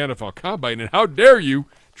having the NFL Combine, and how dare you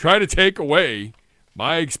try to take away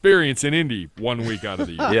my experience in Indy 1 week out of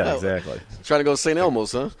the year. Yeah, exactly. Trying to go to St.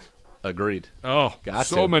 Elmo's, huh? Agreed. Oh, Got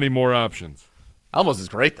so to. many more options. Elmo's is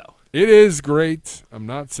great, though. It is great. I'm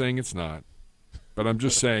not saying it's not, but I'm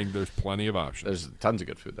just saying there's plenty of options. There's tons of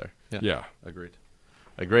good food there. Yeah. Agreed.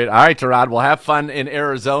 All right, Terod, we'll have fun in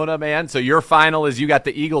Arizona, man. So your final is you got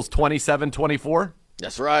the Eagles 27-24?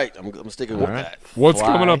 That's right. I'm sticking with that. What's Fly.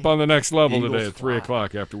 coming up on the next level Eagles today at 3 fly.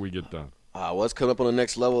 o'clock after we get done? What's coming up on the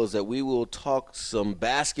next level is that we will talk some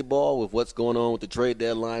basketball with what's going on with the trade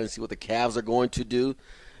deadline and see what the Cavs are going to do.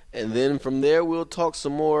 And then from there, we'll talk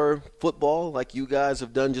some more football like you guys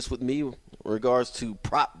have done just with me in regards to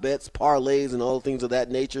prop bets, parlays, and all things of that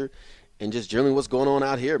nature, and just generally what's going on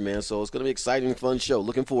out here, man. So it's going to be an exciting, fun show.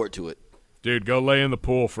 Looking forward to it. Dude, go lay in the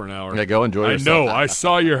pool for an hour. Yeah, go enjoy yourself. I know. I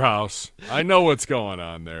saw your house. I know what's going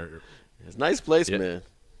on there. It's a nice place, man.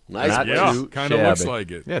 Nice Not place. Yeah, too kind of looks shabby.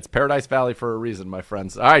 like it. Yeah, it's Paradise Valley for a reason, my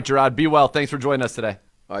friends. All right, Gerard, be well. Thanks for joining us today.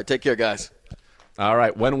 All right, take care, guys. All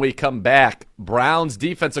right, when we come back, Browns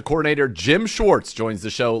defensive coordinator Jim Schwartz joins the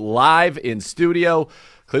show live in studio.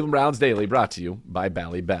 Cleveland Browns Daily brought to you by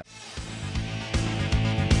Bally Bet.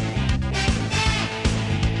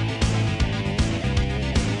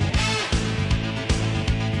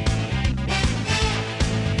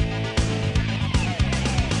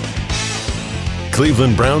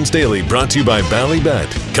 Cleveland Browns Daily brought to you by Bally Bet.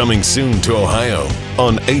 Coming soon to Ohio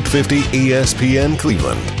on 850 ESPN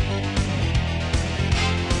Cleveland.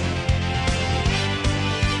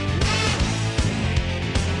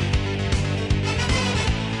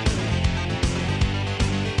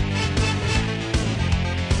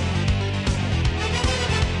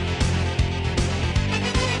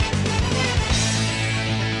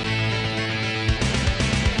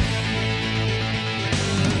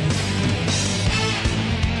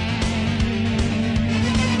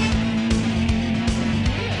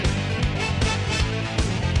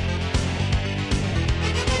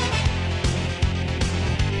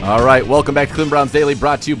 All right, welcome back to Cleveland Browns Daily,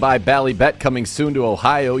 brought to you by Bally Bet. Coming soon to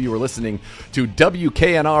Ohio. You were listening to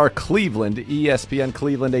WKNR Cleveland, ESPN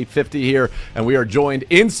Cleveland 850 here, and we are joined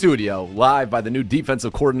in studio live by the new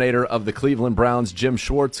defensive coordinator of the Cleveland Browns, Jim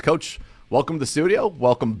Schwartz. Coach, welcome to the studio.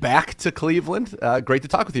 Welcome back to Cleveland. Great to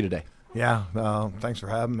talk with you today. Yeah, thanks for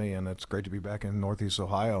having me, and it's great to be back in Northeast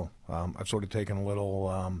Ohio. I've sort of taken a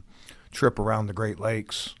little trip around the Great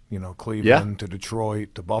Lakes, Cleveland to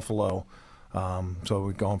Detroit to Buffalo. So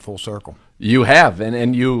we've gone full circle. You have,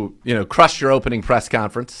 and you crushed your opening press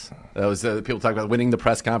conference. That was people talk about winning the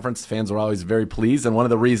press conference. Fans were always very pleased, and one of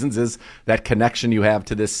the reasons is that connection you have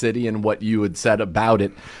to this city and what you had said about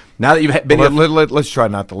it. Now that you've been, let's try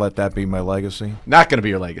not to let that be my legacy. Not going to be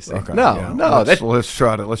your legacy. Okay, No. Let's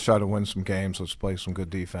try to win some games. Let's play some good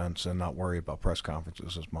defense and not worry about press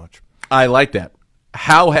conferences as much. I like that.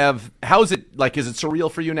 How is it like? Is it surreal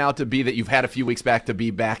for you now to be that you've had a few weeks back to be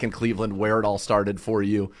back in Cleveland where it all started for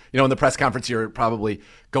you? In the press conference you're probably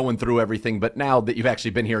going through everything, but now that you've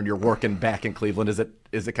actually been here and you're working back in Cleveland, is it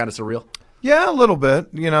kind of surreal? Yeah, a little bit.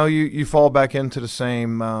 You fall back into the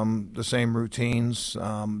same routines.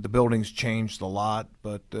 The building's changed a lot,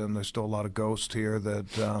 but there's still a lot of ghosts here that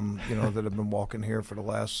that have been walking here for the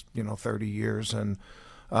last 30 years, and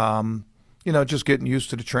just getting used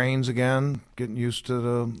to the trains again, getting used to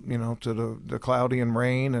the cloudy and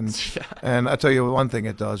rain, and I tell you one thing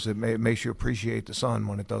it does, it makes you appreciate the sun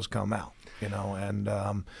when it does come out.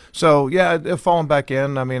 So falling back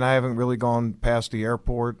in. I mean, I haven't really gone past the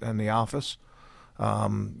airport and the office.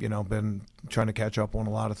 Been trying to catch up on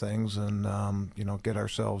a lot of things and get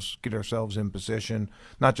ourselves in position,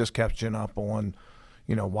 not just catching up on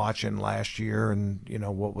watching last year and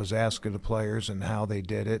what was asked of the players and how they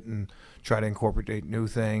did it, and try to incorporate new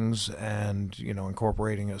things and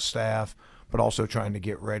incorporating a staff, but also trying to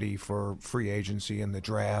get ready for free agency and the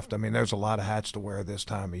draft. I mean, there's a lot of hats to wear this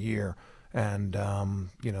time of year, and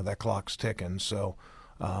that clock's ticking. So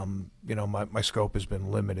my scope has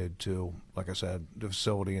been limited to, like I said, the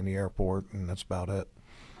facility and the airport, and that's about it.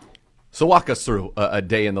 So walk us through a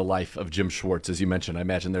day in the life of Jim Schwartz. As you mentioned, I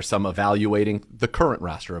imagine there's some evaluating the current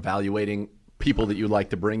roster, evaluating people that you'd like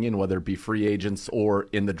to bring in, whether it be free agents or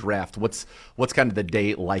in the draft. What's kind of the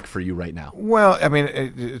day like for you right now? Well, I mean,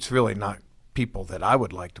 it's really not people that I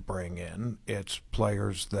would like to bring in. It's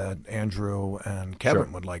players that Andrew and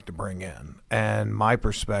Kevin would like to bring in. And my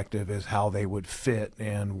perspective is how they would fit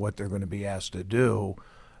in what they're going to be asked to do.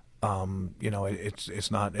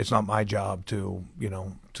 It's not my job to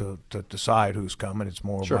decide who's coming. It's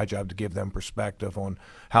more my job to give them perspective on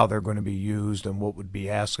how they're going to be used and what would be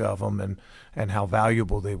asked of them and how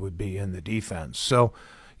valuable they would be in the defense. So,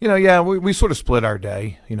 we sort of split our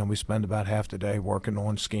day. We spend about half the day working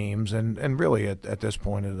on schemes, and really at this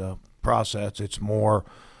point of the process, it's more,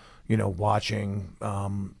 watching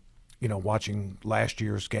last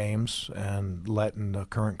year's games and letting the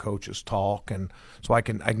current coaches talk, and so I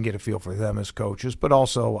can get a feel for them as coaches, but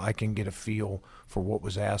also I can get a feel for what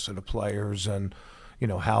was asked of the players and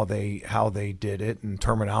how they did it and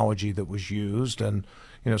terminology that was used, and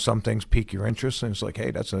some things pique your interest, and it's like, hey,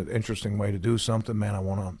 that's an interesting way to do something, man. I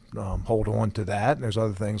want to hold on to that. And there's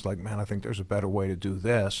other things like, man, I think there's a better way to do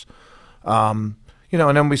this. And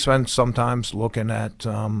then we spend sometimes looking at,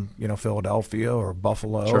 Philadelphia or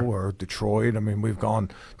Buffalo or Detroit. I mean, we've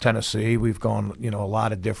gone Tennessee. We've gone, a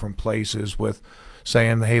lot of different places with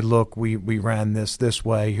saying, hey, look, we ran this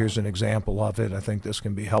way. Here's an example of it. I think this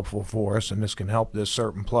can be helpful for us, and this can help this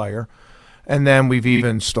certain player. And then we've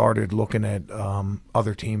even started looking at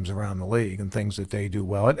other teams around the league and things that they do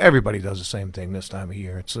well. And everybody does the same thing this time of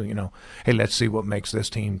year. It's, hey, let's see what makes this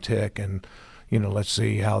team tick, and let's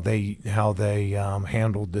see how they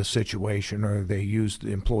handled this situation, or they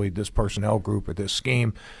employed this personnel group or this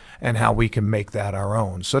scheme, and how we can make that our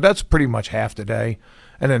own. So that's pretty much half the day,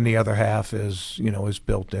 and then the other half is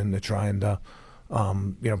built into trying to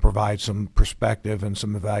provide some perspective and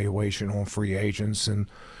some evaluation on free agents, and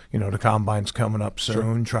the combine's coming up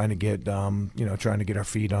soon, trying to get our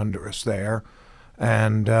feet under us there,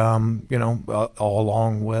 and all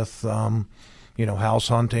along with house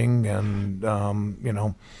hunting and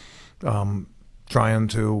trying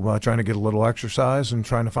to get a little exercise and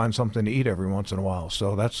trying to find something to eat every once in a while.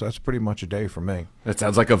 So that's pretty much a day for me. It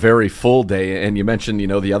sounds like a very full day. And you mentioned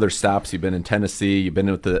the other stops. You've been in Tennessee. You've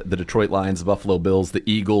been with the Detroit Lions, the Buffalo Bills, the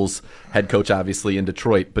Eagles. Head coach obviously in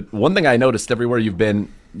Detroit. But one thing I noticed everywhere you've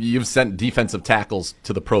been, you've sent defensive tackles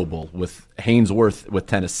to the Pro Bowl, with Haynesworth with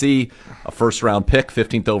Tennessee, a first-round pick,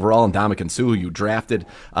 15th overall, and Ndamukong Suh, who you drafted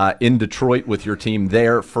in Detroit with your team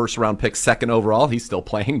there, first-round pick, 2nd overall. He's still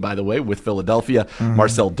playing, by the way, with Philadelphia.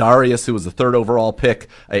 Marcel Darius, who was the 3rd overall pick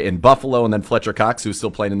in Buffalo, and then Fletcher Cox, who's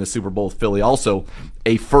still playing in the Super Bowl with Philly, also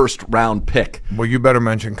a first-round pick. Well, you better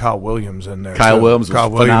mention Kyle Williams in there. Kyle Williams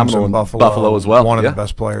was phenomenal in Buffalo as well. One of the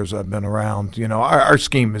best players I've been around. Our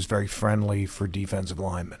scheme is very friendly for defensive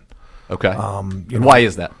linemen. Okay. And why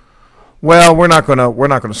is that? Well, we're not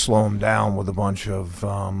gonna slow them down with a bunch of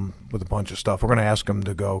stuff. We're gonna ask them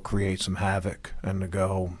to go create some havoc and to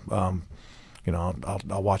go,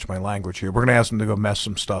 I'll watch my language here. We're gonna ask them to go mess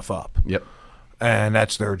some stuff up. Yep. And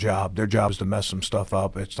that's their job. Their job is to mess some stuff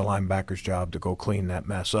up. It's the linebacker's job to go clean that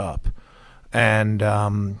mess up. And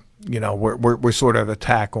we're sort of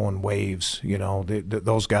attack on waves.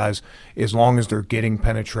 Those guys, as long as they're getting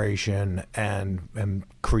penetration and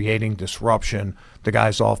creating disruption, the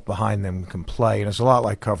guys off behind them can play. And it's a lot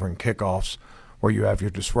like covering kickoffs, where you have your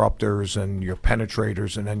disruptors and your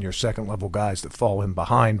penetrators and then your second-level guys that fall in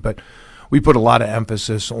behind. But we put a lot of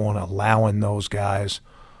emphasis on allowing those guys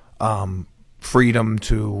freedom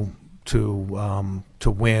to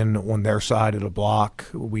win on their side of the block.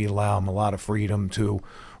 We allow them a lot of freedom to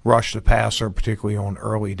rush the passer, particularly on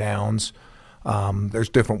early downs. There's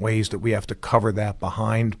different ways that we have to cover that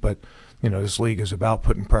behind, but this league is about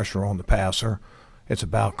putting pressure on the passer. It's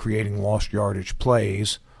about creating lost yardage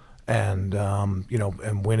plays and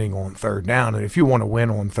and winning on 3rd down. And if you want to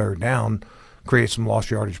win on 3rd down, create some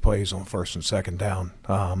lost yardage plays on 1st and 2nd down.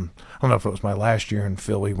 I don't know if it was my last year in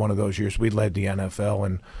Philly, one of those years we led the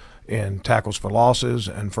NFL in tackles for losses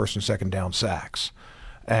and 1st and 2nd down sacks.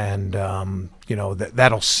 And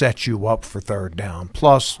that'll set you up for third down.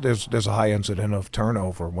 Plus, there's a high incident of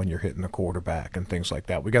turnover when you're hitting the quarterback and things like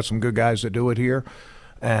that. We got some good guys that do it here,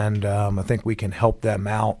 and I think we can help them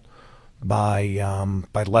out by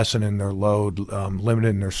lessening their load,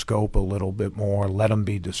 limiting their scope a little bit more, let them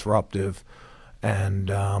be disruptive, and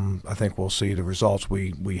I think we'll see the results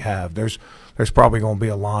we have. There's probably going to be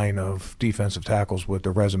a line of defensive tackles with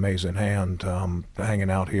their resumes in hand hanging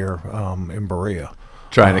out here in Berea.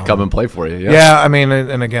 Trying to come and play for you. Yeah, I mean,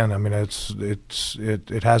 and again, I mean,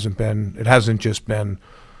 it hasn't just been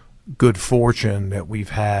good fortune that we've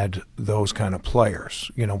had those kind of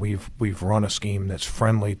players. You know, we've run a scheme that's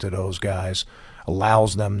friendly to those guys,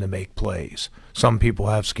 allows them to make plays. Some people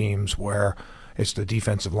have schemes where it's the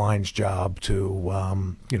defensive line's job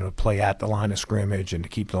to play at the line of scrimmage and to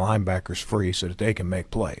keep the linebackers free so that they can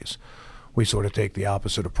make plays. We sort of take the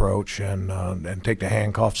opposite approach and take the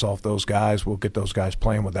handcuffs off those guys. We'll get those guys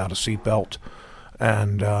playing without a seatbelt,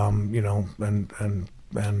 and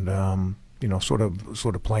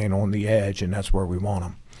sort of playing on the edge, and that's where we want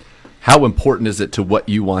them. How important is it to what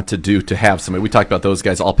you want to do to have somebody? We talked about those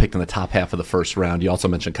guys all picked in the top half of the first round. You also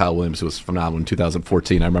mentioned Kyle Williams, who was phenomenal in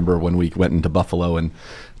 2014. I remember when we went into Buffalo and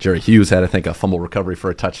Jerry Hughes had, I think, a fumble recovery for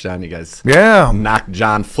a touchdown. You guys knocked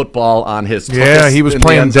John football on his tuchus. Yeah, he was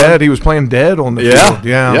playing dead. He was playing dead on the field.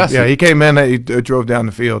 Yeah, yes. Yeah. He came in, he drove down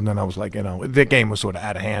the field, and then I was like, the game was sort of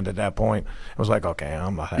out of hand at that point. I was like, okay,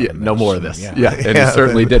 I'm not having this. No more of this. And he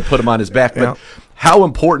certainly did put him on his back. But how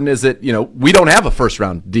important is it? You know, we don't have a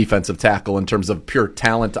first-round defensive tackle in terms of pure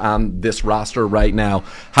talent on this roster right now.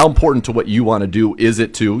 How important to what you want to do is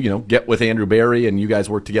it to, get with Andrew Berry and you guys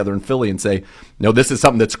work together in Philly and say, no, this is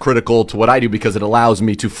something that's critical to what I do because it allows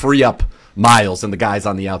me to free up Miles and the guys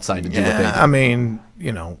on the outside to do what they do. I mean,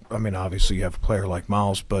 obviously you have a player like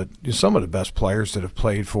Miles, but some of the best players that have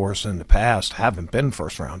played for us in the past haven't been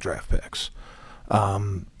first-round draft picks. So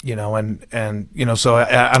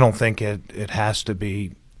I don't think it has to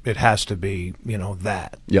be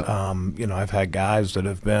that. Yep. I've had guys that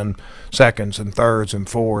have been seconds and thirds and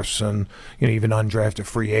fourths and even undrafted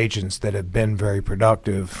free agents that have been very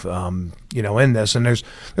productive in this, and there's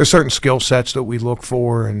certain skill sets that we look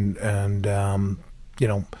for and a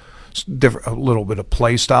little bit of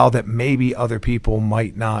play style that maybe other people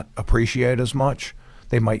might not appreciate as much.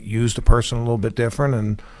 They might use the person a little bit different,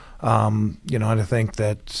 and I think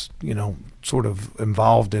that sort of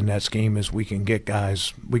involved in that scheme is we can get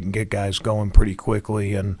guys going pretty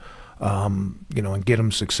quickly and and get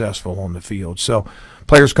them successful on the field. So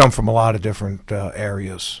players come from a lot of different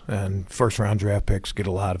areas, and first round draft picks get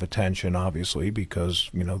a lot of attention, obviously, because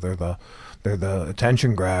they're the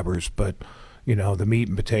attention grabbers, but the meat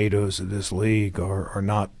and potatoes of this league are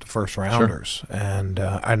not the first rounders. Sure. And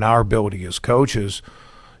our ability as coaches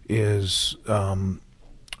is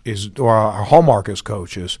our hallmark as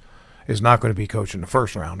coaches is not going to be coaching the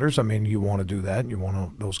first rounders. I mean, you want to do that. You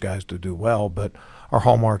want those guys to do well, but our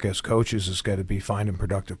hallmark as coaches is going to be finding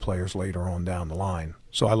productive players later on down the line.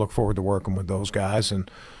 So I look forward to working with those guys and,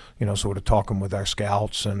 sort of talking with our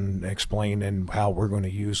scouts and explaining how we're going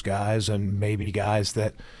to use guys, and maybe guys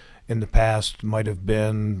that in the past might have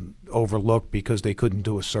been overlooked because they couldn't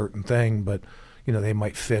do a certain thing, but, they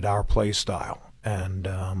might fit our play style. And,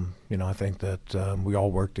 I think that we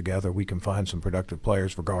all work together. We can find some productive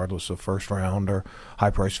players regardless of first round or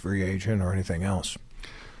high-priced free agent or anything else.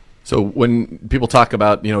 So when people talk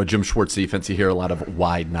about, a Jim Schwartz defense, you hear a lot of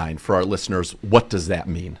wide nine. For our listeners, what does that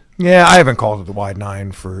mean? Yeah, I haven't called it the wide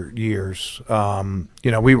nine for years.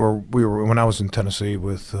 We were when I was in Tennessee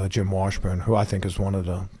with Jim Washburn, who I think is one of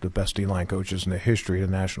the best D-line coaches in the history of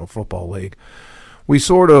the National Football League. We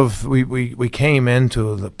came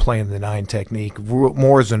into playing the nine technique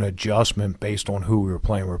more as an adjustment based on who we were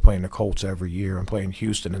playing. We were playing the Colts every year and playing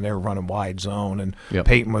Houston, and they were running wide zone, and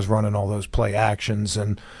Peyton was running all those play actions,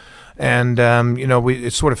 and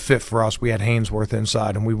it sort of fit for us. We had Hainsworth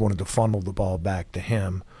inside, and we wanted to funnel the ball back to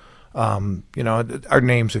him. Our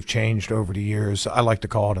names have changed over the years. I like to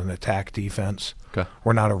call it an attack defense. Okay.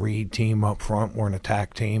 We're not a read team up front. We're an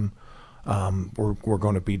attack team. We're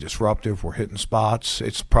going to be disruptive. We're hitting spots.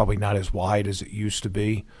 It's probably not as wide as it used to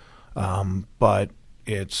be, but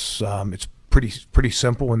it's pretty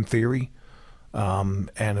simple in theory, and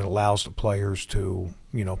it allows the players to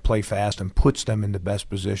play fast and puts them in the best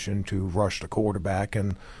position to rush the quarterback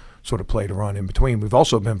and sort of play the run in between. We've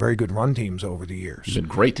also been very good run teams over the years. Been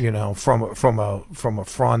great, from a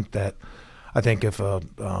front that. I think if a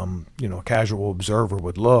casual observer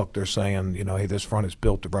would look, they're saying, hey, this front is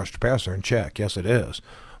built to rush the passer and check. Yes, it is.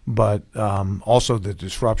 But also the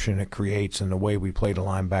disruption it creates in the way we play the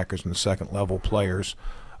linebackers and the second-level players,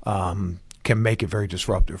 can make it very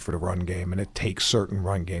disruptive for the run game, and it takes certain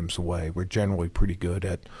run games away. We're generally pretty good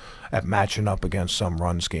at matching up against some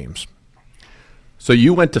run schemes. So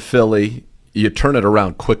you went to Philly. You turn it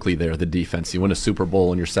around quickly there, the defense. You win a Super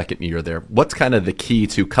Bowl in your second year there. What's kind of the key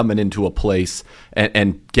to coming into a place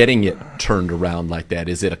and getting it turned around like that?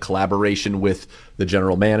 Is it a collaboration with the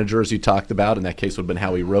general manager, as you talked about? In that case would have been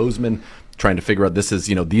Howie Roseman, trying to figure out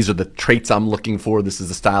these are the traits I'm looking for. This is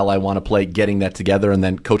the style I want to play, getting that together and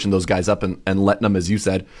then coaching those guys up and letting them, as you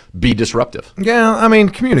said, be disruptive. Yeah, I mean,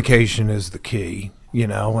 communication is the key.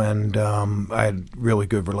 And I had a really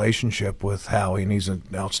good relationship with Howie, and he's an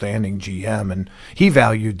outstanding GM, and he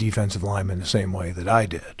valued defensive linemen the same way that I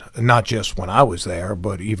did, not just when I was there,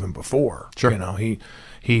 but even before. Sure.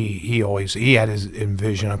 He always had his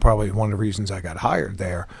vision. And probably one of the reasons I got hired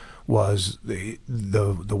there was the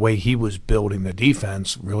way he was building the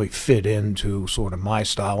defense really fit into sort of my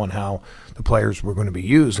style and how the players were going to be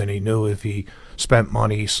used, and he knew if he spent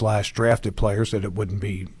money / drafted players that it wouldn't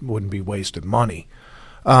be wasted money.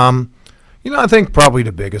 I think probably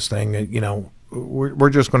the biggest thing, we're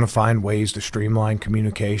just going to find ways to streamline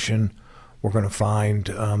communication. We're going to find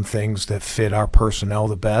things that fit our personnel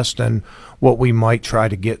the best, and what we might try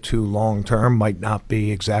to get to long term might not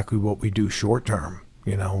be exactly what we do short term.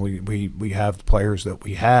 We have the players that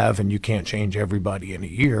we have, and you can't change everybody in a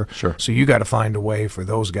year. Sure. So you got to find a way for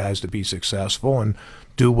those guys to be successful and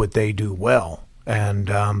do what they do well. And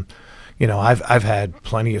I've had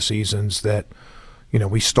plenty of seasons that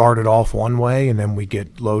we started off one way and then we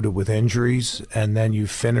get loaded with injuries, and then you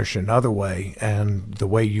finish another way, and the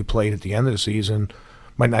way you played at the end of the season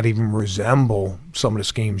might not even resemble some of the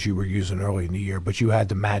schemes you were using early in the year, but you had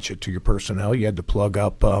to match it to your personnel. You had to plug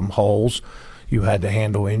up holes. You had to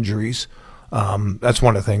handle injuries. That's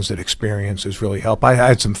one of the things that experience has really helped. I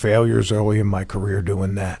had some failures early in my career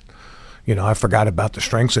doing that. I forgot about the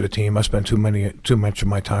strengths of the team. I spent too much of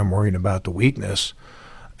my time worrying about the weakness.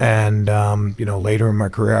 And, later in my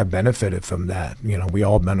career, I benefited from that. We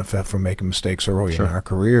all benefit from making mistakes early in our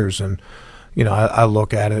careers. And, I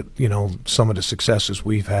look at it, some of the successes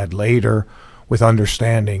we've had later with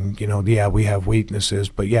understanding, we have weaknesses,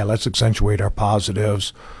 but let's accentuate our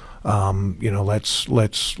positives. Let's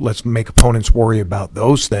make opponents worry about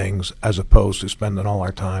those things as opposed to spending all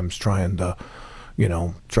our times trying to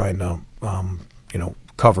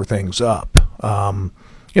cover things up. I've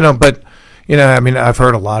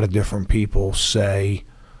heard a lot of different people say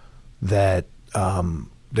that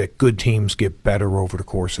that good teams get better over the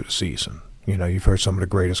course of the season. You've heard some of the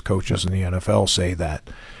greatest coaches in the NFL say that.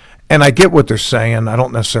 And I get what they're saying. I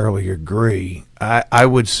don't necessarily agree. I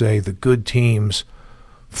would say the good teams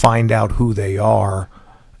find out who they are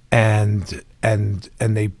and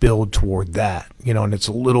they build toward that, and it's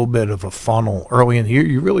a little bit of a funnel. Early in the year,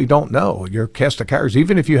 you really don't know. Your cast of characters,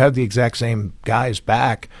 even if you have the exact same guys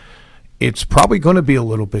back, it's probably going to be a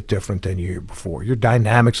little bit different than the year before. Your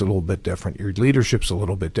dynamic's a little bit different. Your leadership's a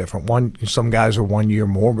little bit different. Some guys are 1 year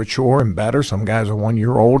more mature and better. Some guys are 1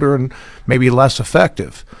 year older and maybe less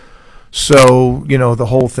effective. So, the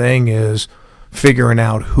whole thing is figuring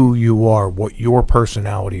out who you are, what your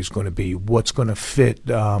personality is going to be, what's going to fit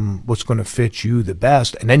you the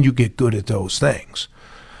best, and then you get good at those things.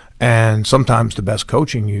 And sometimes the best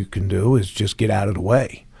coaching you can do is just get out of the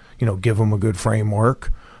way. Give them a good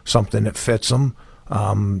framework, something that fits them.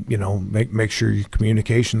 Make sure your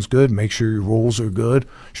communication's good, make sure your rules are good,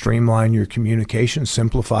 streamline your communication,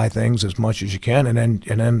 simplify things as much as you can, and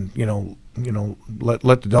then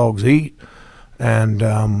let the dogs eat. And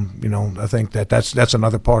I think that's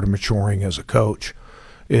another part of maturing as a coach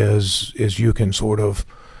is you can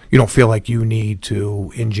you don't feel like you need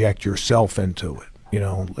to inject yourself into it.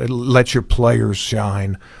 Let your players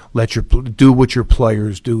shine, do what your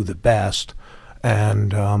players do the best.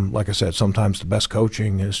 And like I said, sometimes the best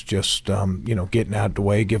coaching is just getting out of the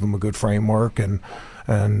way, give them a good framework, and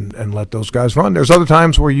let those guys run. There's other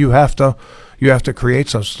times where you have to create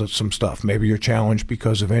some stuff. Maybe you're challenged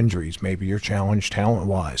because of injuries. Maybe you're challenged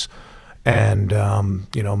talent-wise, and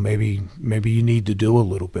maybe you need to do a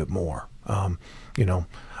little bit more. I'll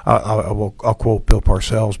quote Bill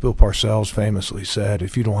Parcells. Bill Parcells famously said,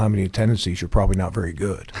 "If you don't have any tendencies, you're probably not very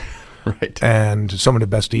good." Right. And some of the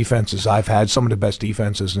best defenses I've had, some of the best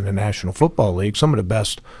defenses in the National Football League, some of the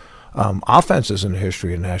best offenses in the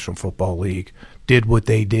history of the National Football League did what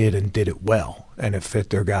they did and did it well, and it fit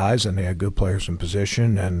their guys, and they had good players in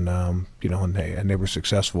position, and they were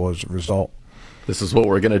successful as a result. This is what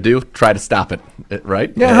we're going to do. Try to stop it,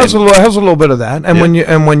 right? Yeah, it has a little bit of that, and when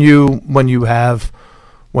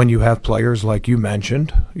you have players like you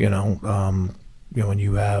mentioned, when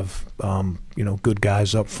you have good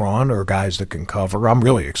guys up front or guys that can cover. I'm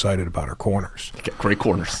really excited about our corners. Great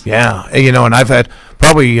corners. Yeah, and I've had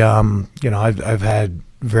probably I've had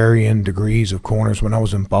varying degrees of corners. When I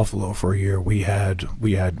was in Buffalo for a year, we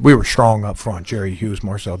were strong up front. Jerry Hughes,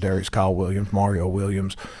 Marcel Darius, Kyle Williams, Mario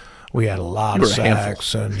Williams. We had a lot of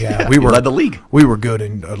sacks, and we led the league. We were good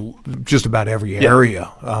in just about every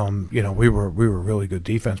area. We were really good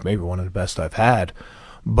defense, maybe one of the best I've had.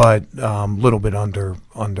 But little bit under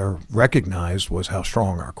recognized was how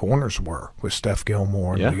strong our corners were with Steph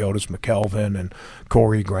Gilmore and Leotis McKelvin and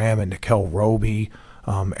Corey Graham and Nickel Roby,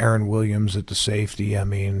 Aaron Williams at the safety. I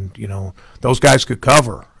mean, those guys could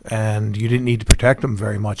cover, and you didn't need to protect them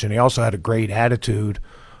very much. And he also had a great attitude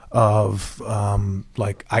of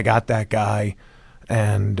I got that guy,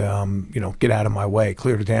 and get out of my way,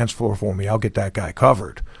 clear the dance floor for me. I'll get that guy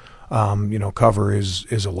covered. Cover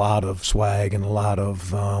is a lot of swag and a lot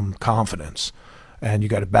of confidence, and you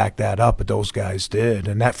got to back that up. But those guys did,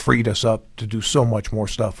 and that freed us up to do so much more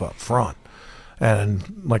stuff up front.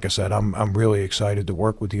 And like I said, I'm really excited to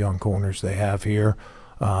work with the young corners they have here.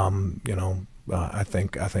 I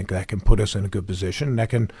think that can put us in a good position. That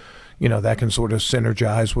can sort of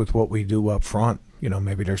synergize with what we do up front.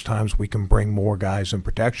 Maybe there's times we can bring more guys in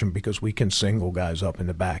protection because we can single guys up in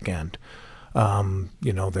the back end.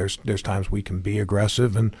 There's times we can be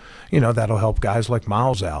aggressive, and that'll help guys like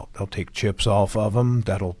Miles out. They'll take chips off of him.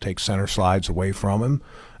 That'll take center slides away from him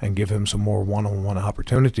and give him some more one-on-one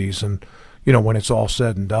opportunities. And when it's all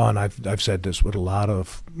said and done, I've said this with a lot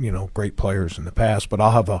of great players in the past, but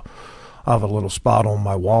I'll have a little spot on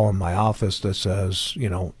my wall in my office that says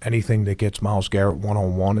anything that gets Myles Garrett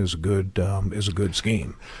one-on-one is a good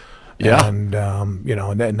scheme. Yeah, and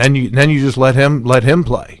and then you just let him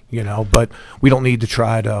play, But we don't need to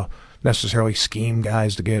try to necessarily scheme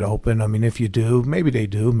guys to get open. I mean, if you do, maybe they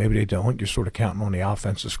do, maybe they don't. You're sort of counting on the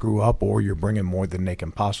offense to screw up, or you're bringing more than they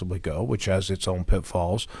can possibly go, which has its own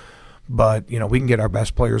pitfalls. But we can get our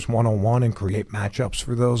best players one-on-one and create matchups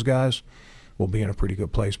for those guys. We'll be in a pretty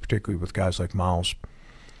good place, particularly with guys like Miles.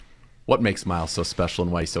 What makes Miles so special,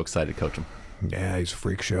 and why are you so excited to coach him? Yeah, he's a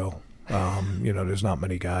freak show. There's not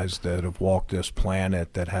many guys that have walked this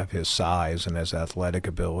planet that have his size and his athletic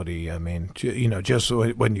ability. I mean, just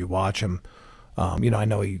when you watch him, I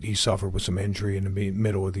know he suffered with some injury in the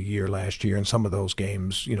middle of the year last year, and some of those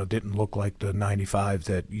games, didn't look like the 95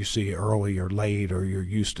 that you see early or late or you're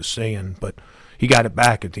used to seeing. But he got it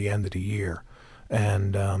back at the end of the year.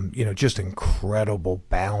 And, just incredible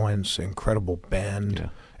balance, incredible bend,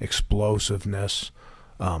 explosiveness.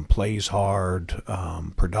 Plays hard,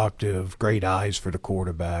 productive, great eyes for the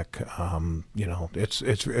quarterback.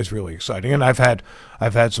 It's really exciting, and I've had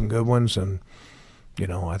some good ones, and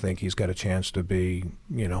I think he's got a chance to be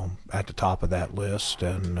at the top of that list,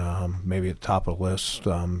 and maybe at the top of the list,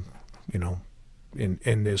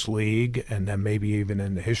 in this league, and then maybe even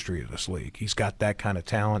in the history of this league. He's got that kind of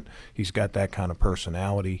talent. He's got that kind of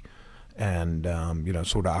personality. And,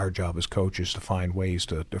 sort of our job as coaches to find ways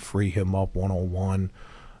to free him up one-on-one,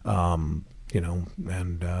 and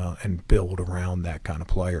build around that kind of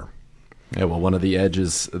player. Yeah, well, one of the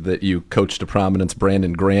edges that you coached to prominence,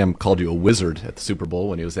 Brandon Graham, called you a wizard at the Super Bowl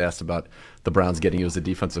when he was asked about the Browns getting you as a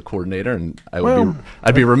defensive coordinator. And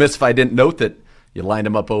I'd be remiss if I didn't note that you lined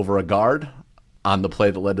him up over a guard on the play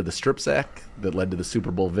that led to the strip sack that led to the Super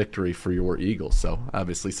Bowl victory for your Eagles. So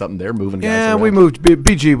obviously something there, moving guys around. Yeah, we moved.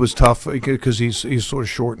 BG was tough because he's sort of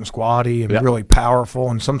short and squatty and really powerful,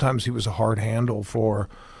 and sometimes he was a hard handle for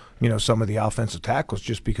some of the offensive tackles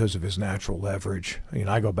just because of his natural leverage.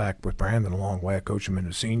 I go back with Brandon a long way. I coached him in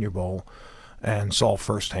the Senior Bowl and saw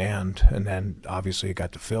firsthand, and then obviously he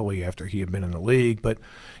got to Philly after he had been in the league. But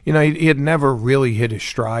he had never really hit his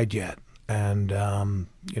stride yet. And,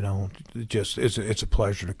 it's a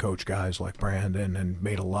pleasure to coach guys like Brandon, and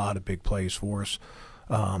made a lot of big plays for us,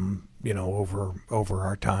 over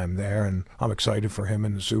our time there. And I'm excited for him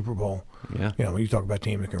in the Super Bowl. Yeah. When you talk about a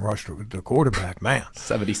team that can rush the quarterback, man.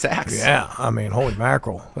 70 sacks. Yeah. I mean, holy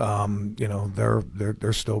mackerel.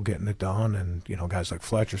 They're still getting it done. And, guys like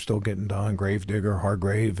Fletcher still getting done. Gravedigger,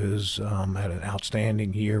 Hargrave has had an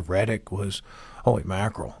outstanding year. Reddick was – holy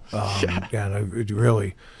mackerel. And it's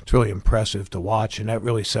really impressive to watch, and that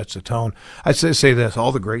really sets the tone. I say this,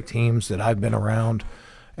 all the great teams that I've been around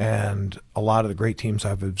and a lot of the great teams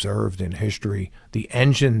I've observed in history, the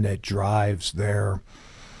engine that drives their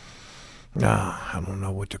I don't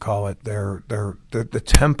know what to call it, the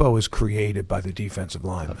tempo is created by the defensive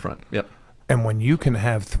line. Up front, yep. And when you can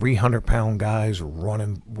have 300-pound guys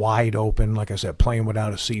running wide open, like I said, playing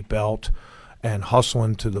without a seatbelt, and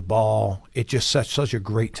hustling to the ball, it just sets such a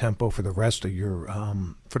great tempo for the rest of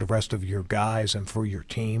your guys and for your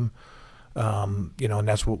team. And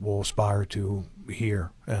that's what we'll aspire to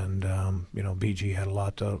here. And BG had a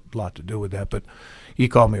lot to do with that. But he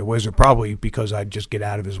called me a wizard probably because I'd just get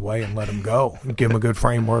out of his way and let him go, and give him a good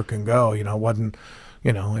framework and go. It wasn't.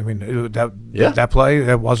 That play,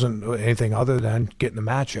 it wasn't anything other than getting the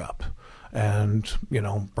matchup. And,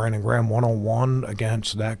 Brandon Graham one-on-one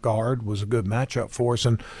against that guard was a good matchup for us.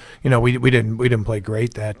 And, we didn't play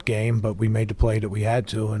great that game, but we made the play that we had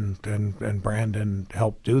to, and Brandon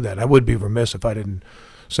helped do that. I would be remiss if I didn't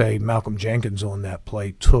say Malcolm Jenkins on that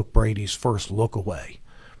play took Brady's first look away.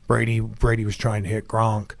 Brady was trying to hit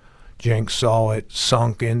Gronk. Jenks saw it,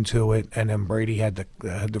 sunk into it, and then Brady had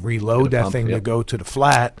to reload that thing to go to the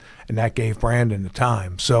flat, and that gave Brandon the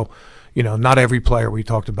time. So, not every player, we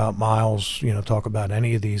talked about Miles, talk about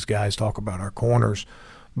any of these guys, talk about our corners.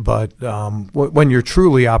 But when you're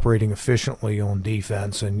truly operating efficiently on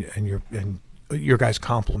defense and your guys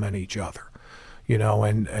complement each other,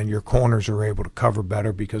 and your corners are able to cover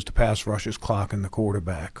better because the pass rush is clocking the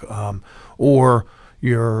quarterback, or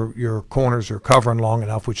your corners are covering long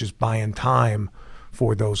enough, which is buying time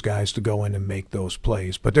for those guys to go in and make those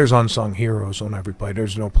plays. But there's unsung heroes on every play.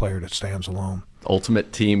 There's no player that stands alone.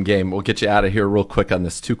 Ultimate team game. We'll get you out of here real quick on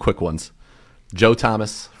this. Two quick ones. Joe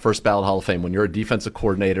Thomas, first ballot Hall of Fame. When you're a defensive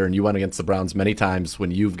coordinator and you went against the Browns many times, when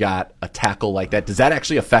you've got a tackle like that, does that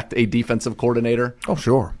actually affect a defensive coordinator? Oh,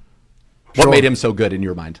 sure. What made him so good in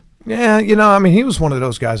your mind? Yeah, he was one of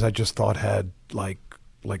those guys I just thought had like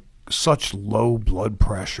such low blood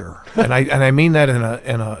pressure, and I mean that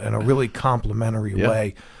in a really complimentary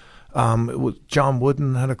way. John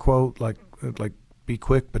Wooden had a quote like be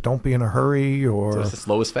quick but don't be in a hurry, or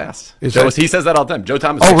slow is fast. He says that all the time. Joe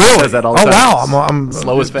Thomas says that all the time. Oh wow, I'm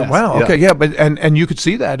slow is fast. Wow, okay, yeah, but and you could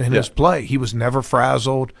see that in his play. He was never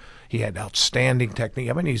frazzled. He had outstanding technique.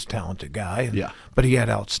 I mean, he's a talented guy, but he had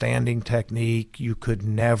outstanding technique. You could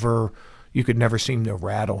never seem to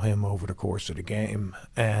rattle him over the course of the game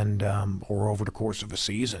and or over the course of a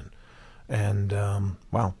season. And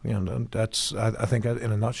that's I think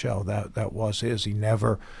in a nutshell that was his. He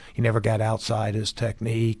never got outside his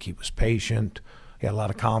technique. He was patient. He had a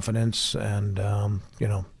lot of confidence, and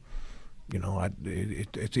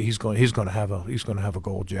he's going to have a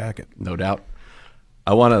gold jacket, no doubt.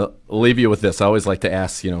 I want to leave you with this. I always like to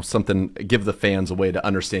ask, something, give the fans a way to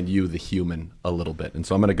understand you, the human, a little bit. And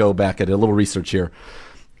so I'm going to go back at a little research here.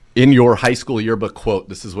 In your high school yearbook quote,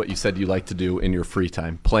 this is what you said you like to do in your free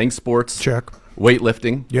time: playing sports, check,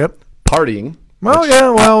 weightlifting, yep, partying.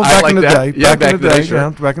 Well, back in the day. Back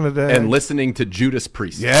in the day. And listening to Judas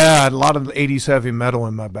Priest. Yeah, I had a lot of 80s heavy metal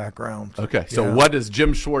in my background. Okay, so what is the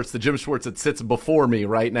Jim Schwartz that sits before me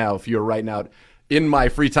right now, if you're writing out in my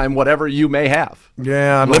free time, whatever you may have?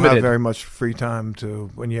 Yeah, I don't have very much free time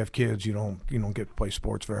when you have kids. You don't get to play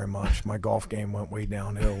sports very much. My golf game went way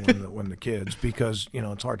downhill when the kids, because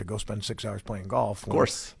it's hard to go spend 6 hours playing golf. Of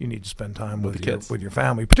course, you need to spend time with the kids, with your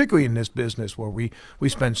family, particularly in this business where we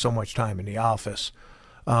spend so much time in the office.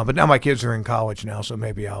 But now my kids are in college now, so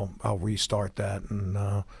maybe I'll restart that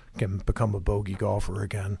and can become a bogey golfer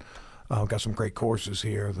again. I've got some great courses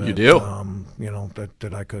here that you do,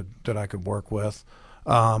 that I could work with.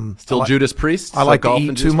 Still Judas Priest. I like to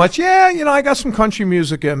eat too much. Yeah, I got some country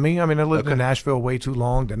music in me. I mean, I lived in Nashville way too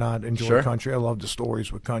long to not enjoy country. I love the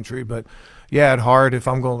stories with country, but yeah, at heart, if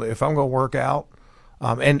I'm going to work out,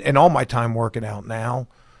 and all my time working out now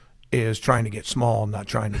is trying to get small, not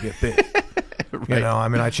trying to get big. Right.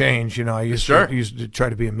 I changed. I used to try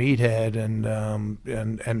to be a meathead,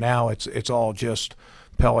 and now it's all just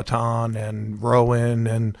Peloton and rowing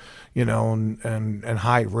and and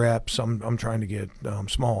high reps. I'm trying to get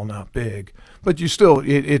small, not big. But you still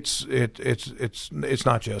it's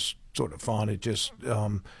not just sort of fun. It just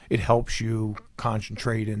it helps you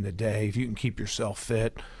concentrate in the day. If you can keep yourself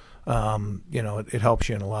fit, it helps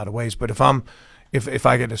you in a lot of ways. But if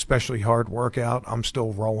I get an especially hard workout, I'm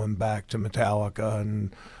still rolling back to Metallica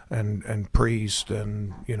and Priest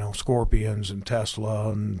and Scorpions and Tesla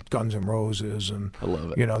and Guns N' Roses, and I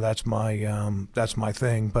love it. That's my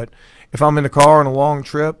thing. But if I'm in the car on a long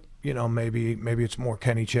trip, maybe it's more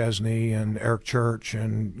Kenny Chesney and Eric Church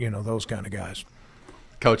and those kind of guys.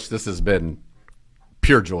 Coach, this has been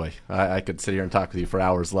pure joy. I could sit here and talk with you for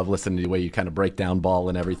hours. Love listening to the way you kind of break down ball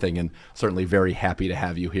and everything, and certainly very happy to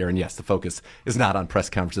have you here. And yes, the focus is not on press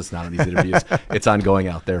conferences, not on these interviews. It's on going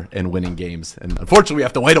out there and winning games. And unfortunately, we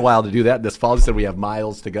have to wait a while to do that. This fall, you said we have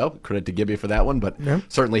miles to go. Credit to Gibby for that one, but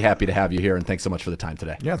certainly happy to have you here, and thanks so much for the time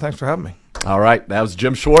today. Yeah, thanks for having me. All right, that was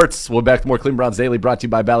Jim Schwartz. We'll be back to more Cleveland Browns Daily, brought to you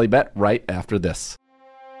by Bally Bet, right after this.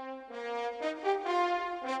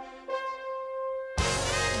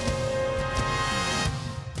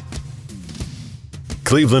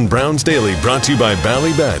 Cleveland Browns Daily brought to you by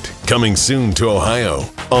Ballybet. Coming soon to Ohio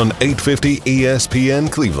on 850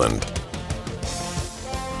 ESPN Cleveland.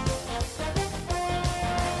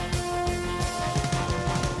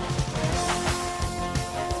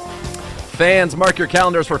 Fans, mark your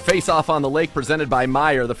calendars for Face Off on the Lake presented by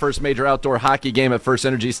Meijer, the first major outdoor hockey game at First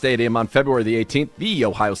Energy Stadium on February the 18th. The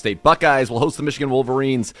Ohio State Buckeyes will host the Michigan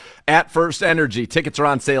Wolverines at First Energy. Tickets are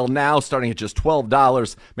on sale now, starting at just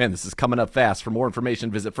 $12. Man, this is coming up fast. For more information,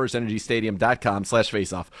 visit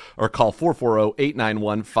firstenergystadium.com/faceoff or call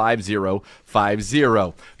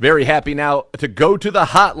 440-891-5050. Very happy now to go to the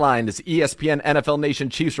hotline as ESPN NFL Nation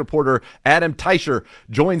Chiefs reporter Adam Teicher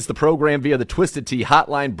joins the program via the Twisted Tea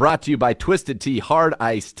hotline, brought to you by Twisted Tea Hard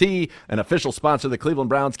Iced Tea, an official sponsor of the Cleveland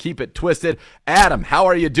Browns. Keep it twisted. Adam, how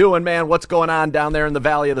are you doing, man? What's going on down there in the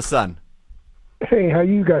Valley of the Sun? Hey, how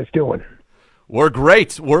you guys doing? We're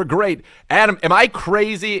great. We're great. Adam, am I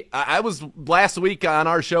crazy? I was last week on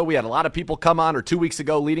our show. We had a lot of people come on, or 2 weeks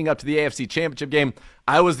ago leading up to the AFC Championship game.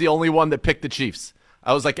 I was the only one that picked the Chiefs.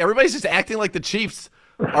 I was like, everybody's just acting like the Chiefs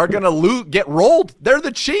are going to get rolled. They're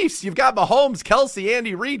the Chiefs. You've got Mahomes, Kelsey,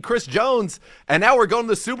 Andy Reid, Chris Jones, and now we're going to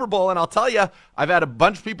the Super Bowl. And I'll tell you, I've had a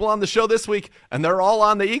bunch of people on the show this week, and they're all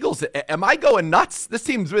on the Eagles. Am I going nuts? This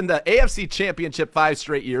team's been the AFC Championship 5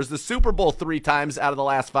 straight years, the Super Bowl 3 times out of the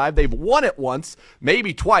last 5. They've won it once,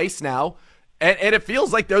 maybe twice now, and it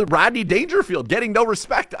feels like they're Rodney Dangerfield getting no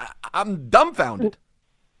respect. I'm dumbfounded.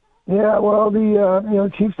 Yeah, well,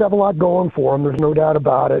 the Chiefs have a lot going for them. There's no doubt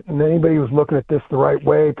about it. And anybody who's looking at this the right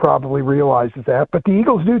way probably realizes that. But the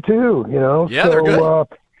Eagles do too, Yeah, they're good.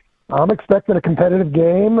 I'm expecting a competitive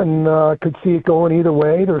game and could see it going either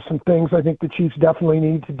way. There's some things I think the Chiefs definitely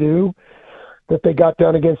need to do that they got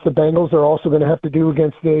done against the Bengals. They're also going to have to do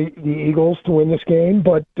against the Eagles to win this game.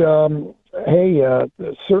 But, hey,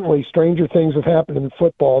 certainly stranger things have happened in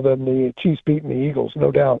football than the Chiefs beating the Eagles,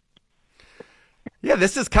 no doubt. Yeah,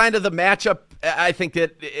 this is kind of the matchup I think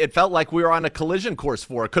that it felt like we were on a collision course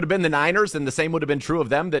for. It could have been the Niners, and the same would have been true of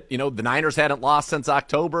them, that, the Niners hadn't lost since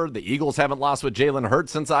October. The Eagles haven't lost with Jalen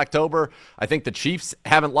Hurts since October. I think the Chiefs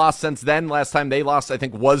haven't lost since then. Last time they lost, I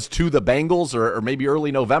think, was to the Bengals or maybe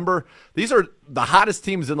early November. These are the hottest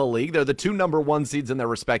teams in the league. They're the 2 number 1 seeds in their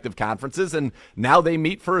respective conferences, and now they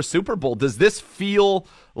meet for a Super Bowl. Does this feel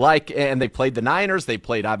like, and they played the Niners, they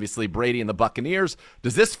played, obviously, Brady and the Buccaneers.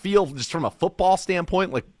 Does this feel, just from a football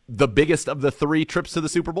standpoint, like the biggest of the 3 trips to the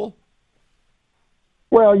Super Bowl?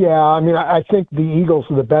 Well, yeah. I mean, I think the Eagles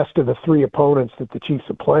are the best of the 3 opponents that the Chiefs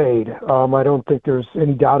have played. I don't think there's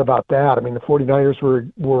any doubt about that. I mean, the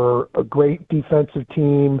 49ers were a great defensive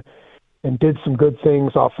team and did some good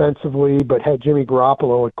things offensively, but had Jimmy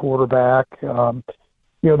Garoppolo at quarterback. The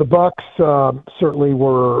Bucks certainly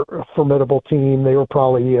were a formidable team. They were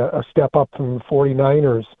probably a step up from the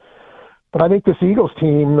 49ers. But I think this Eagles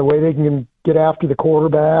team, the way they can get after the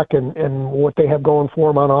quarterback and what they have going for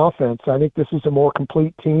them on offense, I think this is a more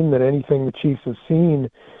complete team than anything the Chiefs have seen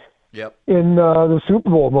in the Super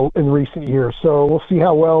Bowl in recent years. So we'll see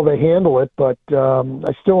how well they handle it, but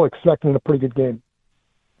I still expect it a pretty good game.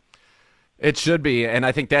 It should be, and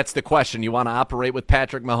I think that's the question. You want to operate with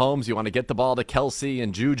Patrick Mahomes. You want to get the ball to Kelsey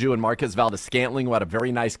and Juju and Marquez Valdes-Scantling, who had a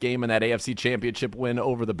very nice game in that AFC Championship win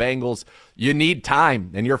over the Bengals. You need time,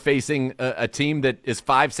 and you're facing a team that is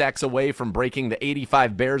 5 sacks away from breaking the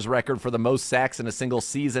 85 Bears record for the most sacks in a single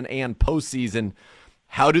season and postseason.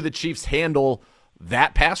 How do the Chiefs handle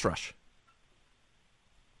that pass rush?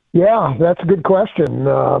 Yeah, that's a good question.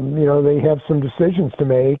 They have some decisions to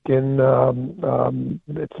make, and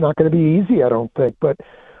it's not going to be easy, I don't think. But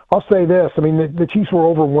I'll say this. I mean, the Chiefs were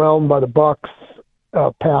overwhelmed by the Bucs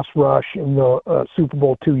pass rush in the Super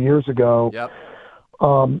Bowl 2 years ago. Yep.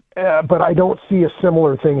 But I don't see a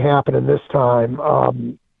similar thing happening this time.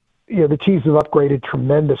 The Chiefs have upgraded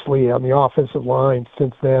tremendously on the offensive line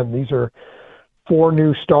since then. These are 4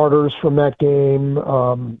 new starters from that game,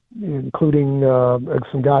 including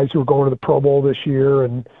some guys who are going to the Pro Bowl this year,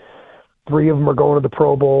 and 3 of them are going to the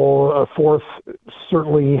Pro Bowl. A 4th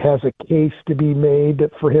certainly has a case to be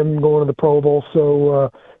made for him going to the Pro Bowl.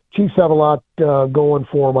 So Chiefs have a lot going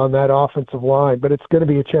for them on that offensive line, but it's going to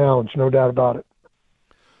be a challenge, no doubt about it.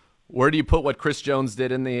 Where do you put what Chris Jones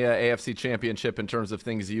did in the AFC Championship in terms of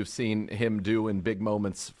things you've seen him do in big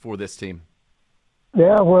moments for this team?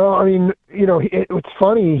 Yeah, well, I mean, it's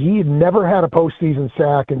funny. He had never had a postseason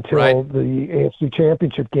sack until the AFC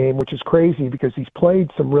Championship game, which is crazy because he's played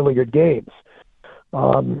some really good games.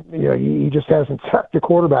 He just hasn't sacked the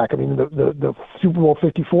quarterback. I mean, the Super Bowl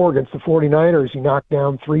 54 against the 49ers, he knocked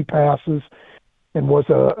down 3 passes and was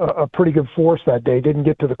a pretty good force that day. Didn't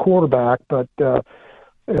get to the quarterback, but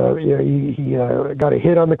He got a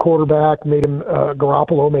hit on the quarterback, made him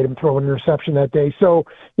Garoppolo made him throw an interception that day. So,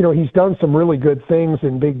 he's done some really good things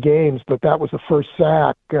in big games, but that was the first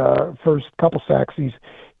couple sacks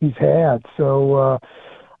he's had. So,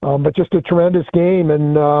 but just a tremendous game,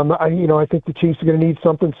 and I think the Chiefs are going to need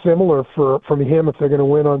something similar from him if they're going to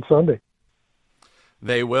win on Sunday.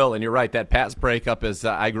 They will, and you're right. That pass breakup is.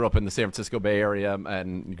 I grew up in the San Francisco Bay Area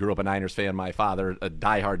and grew up a Niners fan. My father, a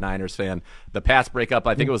diehard Niners fan. The pass breakup,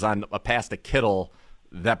 I think it was on a pass to Kittle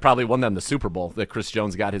that probably won them the Super Bowl. That Chris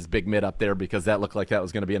Jones got his big mid up there because that looked like that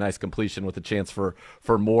was going to be a nice completion with a chance for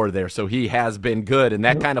more there. So he has been good, and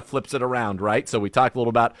that kind of flips it around, right? So we talked a little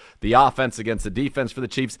about the offense against the defense for the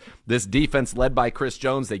Chiefs. This defense led by Chris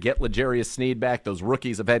Jones. They get L'Jarius Sneed back. Those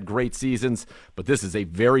rookies have had great seasons, but this is a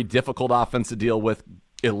very difficult offense to deal with.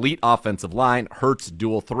 Elite offensive line, Hurts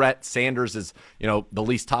dual threat. Sanders is, the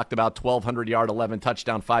least talked about 1,200-yard,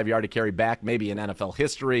 11-touchdown, 5-yard to carry back, maybe in NFL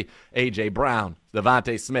history. A.J. Brown,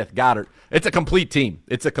 Devontae Smith, Goddard. It's a complete team.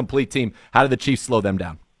 How did the Chiefs slow them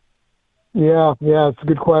down? Yeah, it's a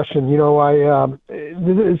good question.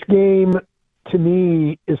 This game to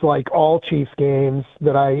me is like all Chiefs games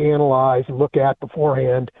that I analyze and look at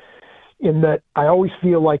beforehand, in that I always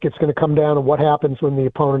feel like it's going to come down to what happens when the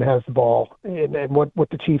opponent has the ball and what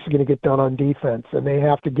the Chiefs are going to get done on defense. And they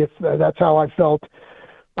have to get – that's how I felt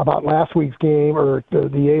about last week's game, or the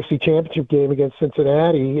AFC Championship game against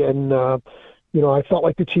Cincinnati. And, I felt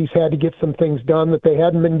like the Chiefs had to get some things done that they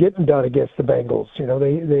hadn't been getting done against the Bengals.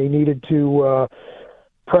 They needed to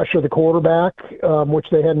pressure the quarterback, which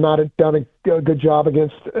they had not done a good job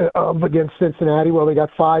against Cincinnati. Well, they got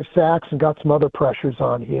 5 sacks and got some other pressures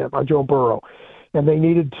on Joe Burrow. And they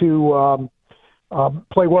needed to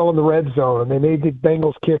play well in the red zone. And they made the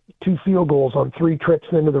Bengals kick 2 field goals on 3 trips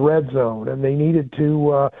into the red zone. And they needed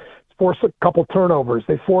to force a couple turnovers.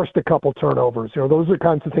 They forced a couple turnovers. Those are the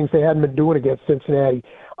kinds of things they hadn't been doing against Cincinnati.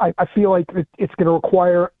 I feel like it's going to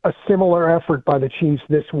require a similar effort by the Chiefs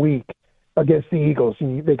this week against the Eagles.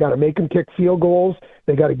 They got to make them kick field goals.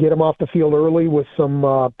 They got to get them off the field early with some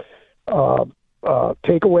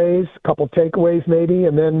takeaways, a couple takeaways maybe,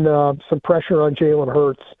 and then some pressure on Jalen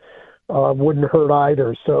Hurts wouldn't hurt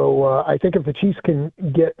either. So I think if the Chiefs can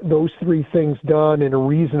get those 3 things done in a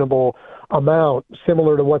reasonable amount,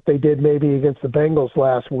 similar to what they did maybe against the Bengals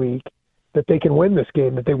last week, that they can win this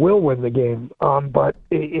game, that they will win the game. But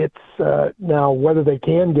it's now whether they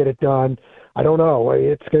can get it done, I don't know.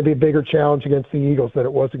 It's going to be a bigger challenge against the Eagles than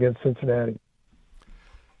it was against Cincinnati.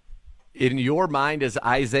 In your mind, is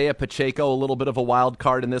Isaiah Pacheco a little bit of a wild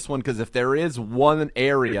card in this one? Because if there is one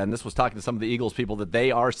area, and this was talking to some of the Eagles people, that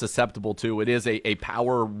they are susceptible to, it is a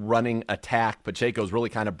power running attack. Pacheco's really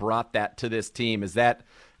kind of brought that to this team.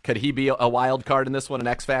 Could he be a wild card in this one, an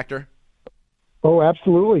X factor? Oh,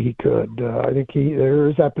 absolutely he could. I think there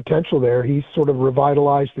is that potential there. He's sort of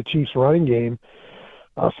revitalized the Chiefs running game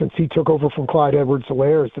since he took over from Clyde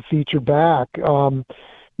Edwards-Helaire as the featured back. I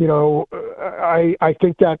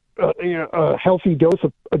think that a healthy dose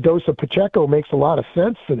of Pacheco makes a lot of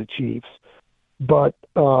sense for the Chiefs. But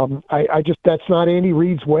that's not Andy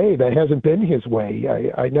Reid's way. That hasn't been his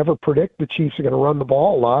way. I never predict the Chiefs are going to run the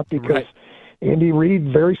ball a lot because right. Andy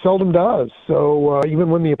Reid very seldom does. So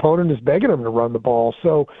even when the opponent is begging him to run the ball.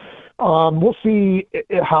 So we'll see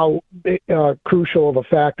how crucial of a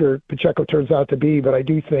factor Pacheco turns out to be, but I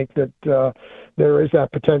do think that there is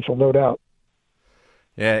that potential, no doubt.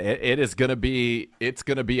 Yeah, it's going to be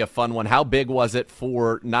a fun one. How big was it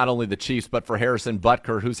for not only the Chiefs but for Harrison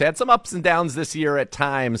Butker, who's had some ups and downs this year at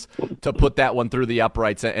times, to put that one through the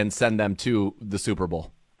uprights and send them to the Super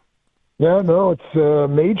Bowl? Yeah, no, it's a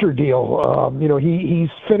major deal. He's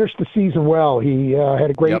finished the season well. He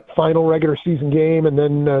had a great final regular season game, and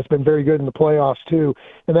then has been very good in the playoffs too.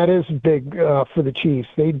 And that is big for the Chiefs.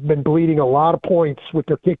 They've been bleeding a lot of points with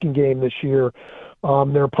their kicking game this year.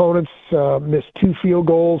 Their opponents missed 2 field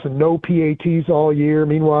goals and no PATs all year.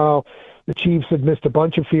 Meanwhile, the Chiefs had missed a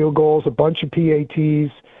bunch of field goals, a bunch of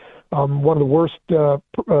PATs. One of the worst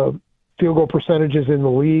field goal percentages in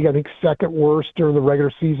the league. I think second worst during the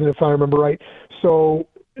regular season, if I remember right. So,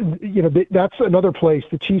 that's another place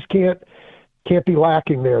the Chiefs can't be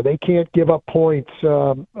lacking there. They can't give up points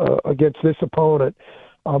against this opponent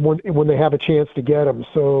when they have a chance to get them.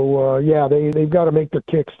 So, they've got to make their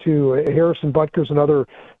kicks too. Harrison Butker's another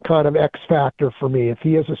kind of X factor for me. If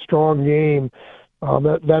he has a strong game,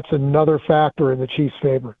 that's another factor in the Chiefs'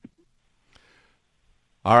 favor.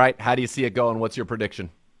 All right, how do you see it going? What's your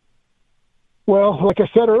prediction? Well, like I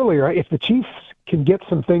said earlier, if the Chiefs can get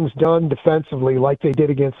some things done defensively like they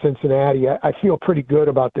did against Cincinnati, I feel pretty good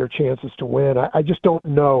about their chances to win. I just don't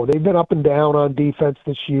know. They've been up and down on defense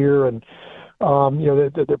this year, and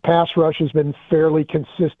The pass rush has been fairly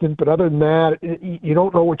consistent, but other than that, you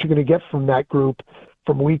don't know what you're going to get from that group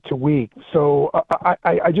from week to week. So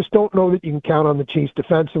I just don't know that you can count on the Chiefs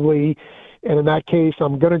defensively. And in that case,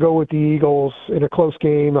 I'm going to go with the Eagles in a close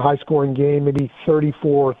game, a high-scoring game, maybe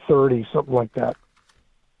 34-30, something like that.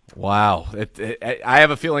 Wow. I have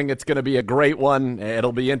a feeling it's going to be a great one.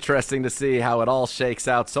 It'll be interesting to see how it all shakes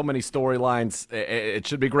out. So many storylines. It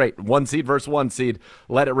should be great. 1 seed versus 1 seed.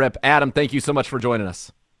 Let it rip. Adam, thank you so much for joining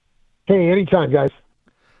us. Hey, anytime, guys.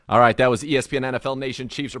 All right, that was ESPN NFL Nation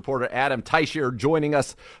Chiefs reporter Adam Teicher joining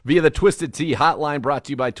us via the Twisted Tea hotline, brought to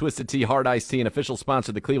you by Twisted Tea Hard Iced Tea, an official sponsor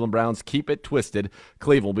of the Cleveland Browns. Keep it twisted.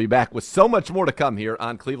 Cleveland will be back with so much more to come here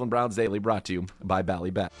on Cleveland Browns Daily, brought to you by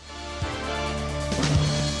Bally Bet.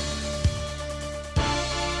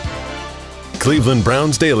 Cleveland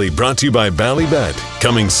Browns Daily, brought to you by Bally Bet.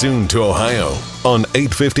 Coming soon to Ohio on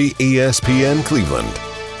 850 ESPN Cleveland.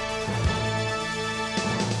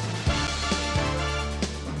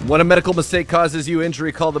 When a medical mistake causes you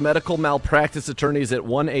injury, call the medical malpractice attorneys at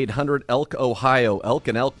 1-800-ELK, Ohio. Elk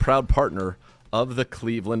and Elk, proud partner of the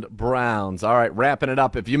Cleveland Browns. All right, wrapping it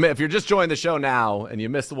up. If you're just joining the show now and you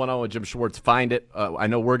missed the one-on-one with Jim Schwartz, find it. I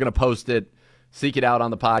know we're going to post it. Seek it out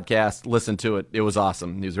on the podcast. Listen to it. It was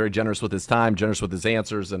awesome. He was very generous with his time, generous with his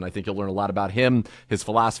answers, and I think you'll learn a lot about him, his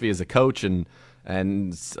philosophy as a coach, and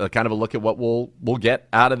kind of a look at what we'll get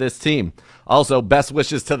out of this team. Also, best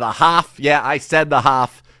wishes to the Hoff. Yeah, I said the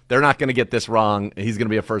Hoff. They're not going to get this wrong. He's going to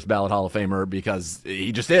be a first ballot Hall of Famer because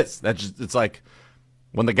he just is. It's like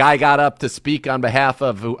when the guy got up to speak on behalf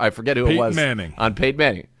of I forget who it was. Manning. On Peyton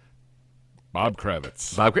Manning. Bob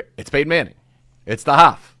Kravitz. It's Peyton Manning. It's the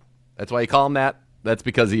Hoff. That's why you call him that. That's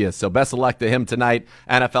because he is. So best of luck to him tonight.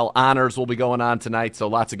 NFL honors will be going on tonight, so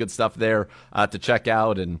lots of good stuff there to check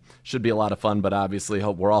out, and should be a lot of fun. But obviously,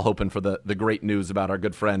 we're all hoping for the great news about our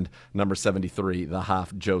good friend, number 73, the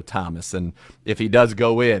Hoff, Joe Thomas. And if he does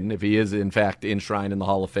go in, if he is in fact enshrined in the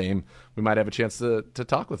Hall of Fame, we might have a chance to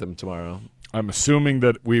talk with him tomorrow. I'm assuming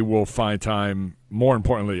that we will find time. More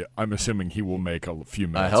importantly, I'm assuming he will make a few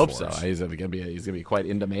minutes. I hope so. Us. He's going to be quite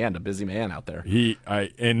in demand, a busy man out there.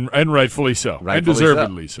 And rightfully so, and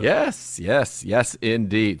deservedly so. Yes,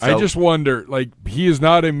 indeed. I just wonder, he is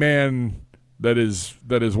not a man that is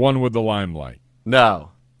one with the limelight.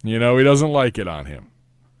 No, he doesn't like it on him,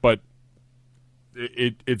 but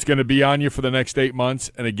it's going to be on you for the next 8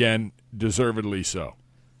 months, and again, deservedly so.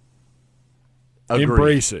 Agreed.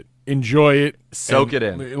 Embrace it. Enjoy it. Soak it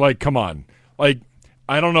in. Come on.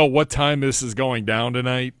 I don't know what time this is going down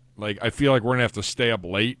tonight. I feel like we're going to have to stay up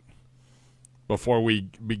late before we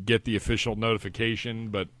get the official notification.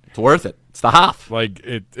 But it's worth it. It's the Hoff.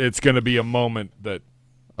 It's going to be a moment that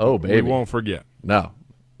we won't forget. No.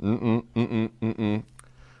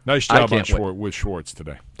 Nice job with Schwartz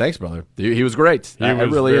today. Thanks, brother. He was great. I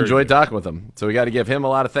really enjoyed talking with him. So we got to give him a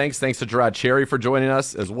lot of thanks. Thanks to Gerard Cherry for joining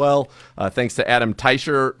us as well. Thanks to Adam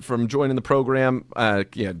Teicher from joining the program.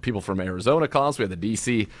 People from Arizona calls. We had the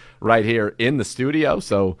DC right here in the studio.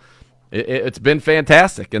 So it's been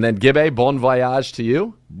fantastic. And then Gibbe, bon voyage to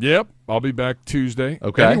you. Yep. I'll be back Tuesday.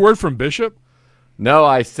 Okay. Any word from Bishop? No,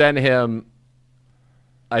 I sent him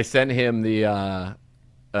the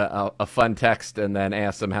a fun text and then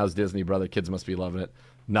asked him, how's Disney, brother? Kids must be loving it.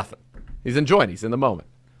 Nothing. He's enjoying it. He's in the moment.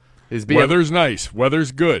 Weather's nice.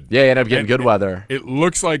 Weather's good. Yeah, he ended up getting good weather. It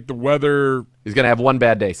looks like the weather. He's going to have one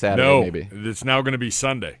bad day Saturday, maybe. It's now going to be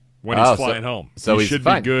Sunday when he's flying home. So he should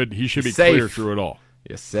be good. He should be clear through it all.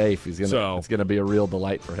 He's safe. It's going to be a real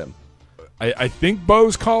delight for him. I think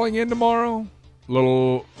Bo's calling in tomorrow.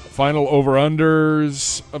 Little final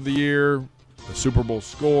over-unders of the year, the Super Bowl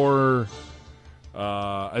score.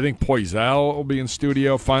 I think Poisal will be in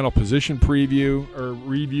studio. Final position preview, or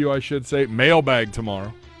review, I should say. Mailbag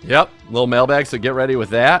tomorrow. Yep, little mailbag, so get ready with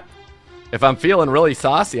that. If I'm feeling really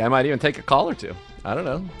saucy, I might even take a call or two. I don't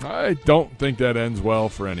know. I don't think that ends well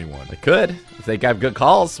for anyone. It could. If they have good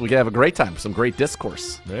calls, we could have a great time. Some great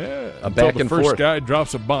discourse. Yeah. A back and forth. The first guy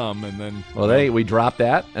drops a bomb, and then... Well, we drop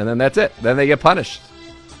that, and then that's it. Then they get punished.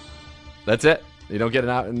 That's it. You don't get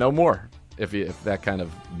no more if that kind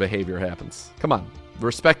of behavior happens. Come on.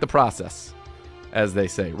 Respect the process, as they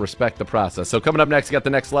say. Respect the process. So coming up next, you got the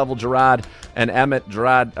Next Level, Gerard and Emmett.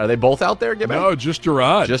 Gerard, are they both out there, Gibby? No, just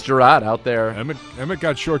Gerard. Just Gerard out there. Emmett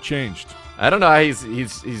got shortchanged. I don't know.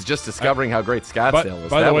 He's just discovering how great Scottsdale is.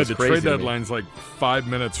 By the way, the trade deadline's like 5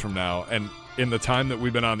 minutes from now, and in the time that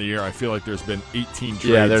we've been on the air, I feel like there's been 18 trades.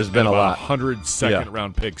 Yeah, there's been a lot. 100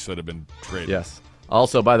 second-round picks that have been traded. Yes.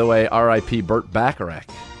 Also, by the way, R.I.P. Burt Bacharach.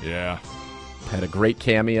 Yeah. Had a great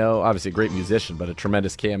cameo, obviously a great musician, but a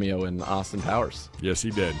tremendous cameo in Austin Powers. Yes, he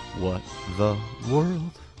did. What the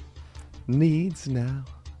world needs now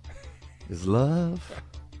is love.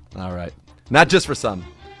 All right. Not just for some.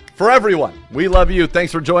 For everyone. We love you.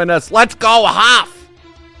 Thanks for joining us. Let's go, Hoff!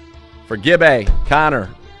 For Gibbe, Connor,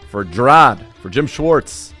 for Gerard, for Jim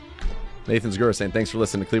Schwartz, Nathan Zgura saying thanks for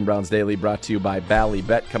listening to Cleveland Browns Daily, brought to you by Bally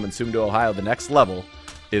Bet. Coming soon to Ohio. The next level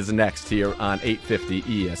is next here on 850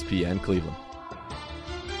 ESPN Cleveland.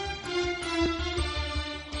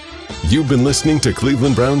 You've been listening to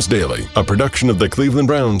Cleveland Browns Daily, a production of the Cleveland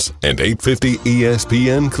Browns and 850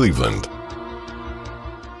 ESPN Cleveland.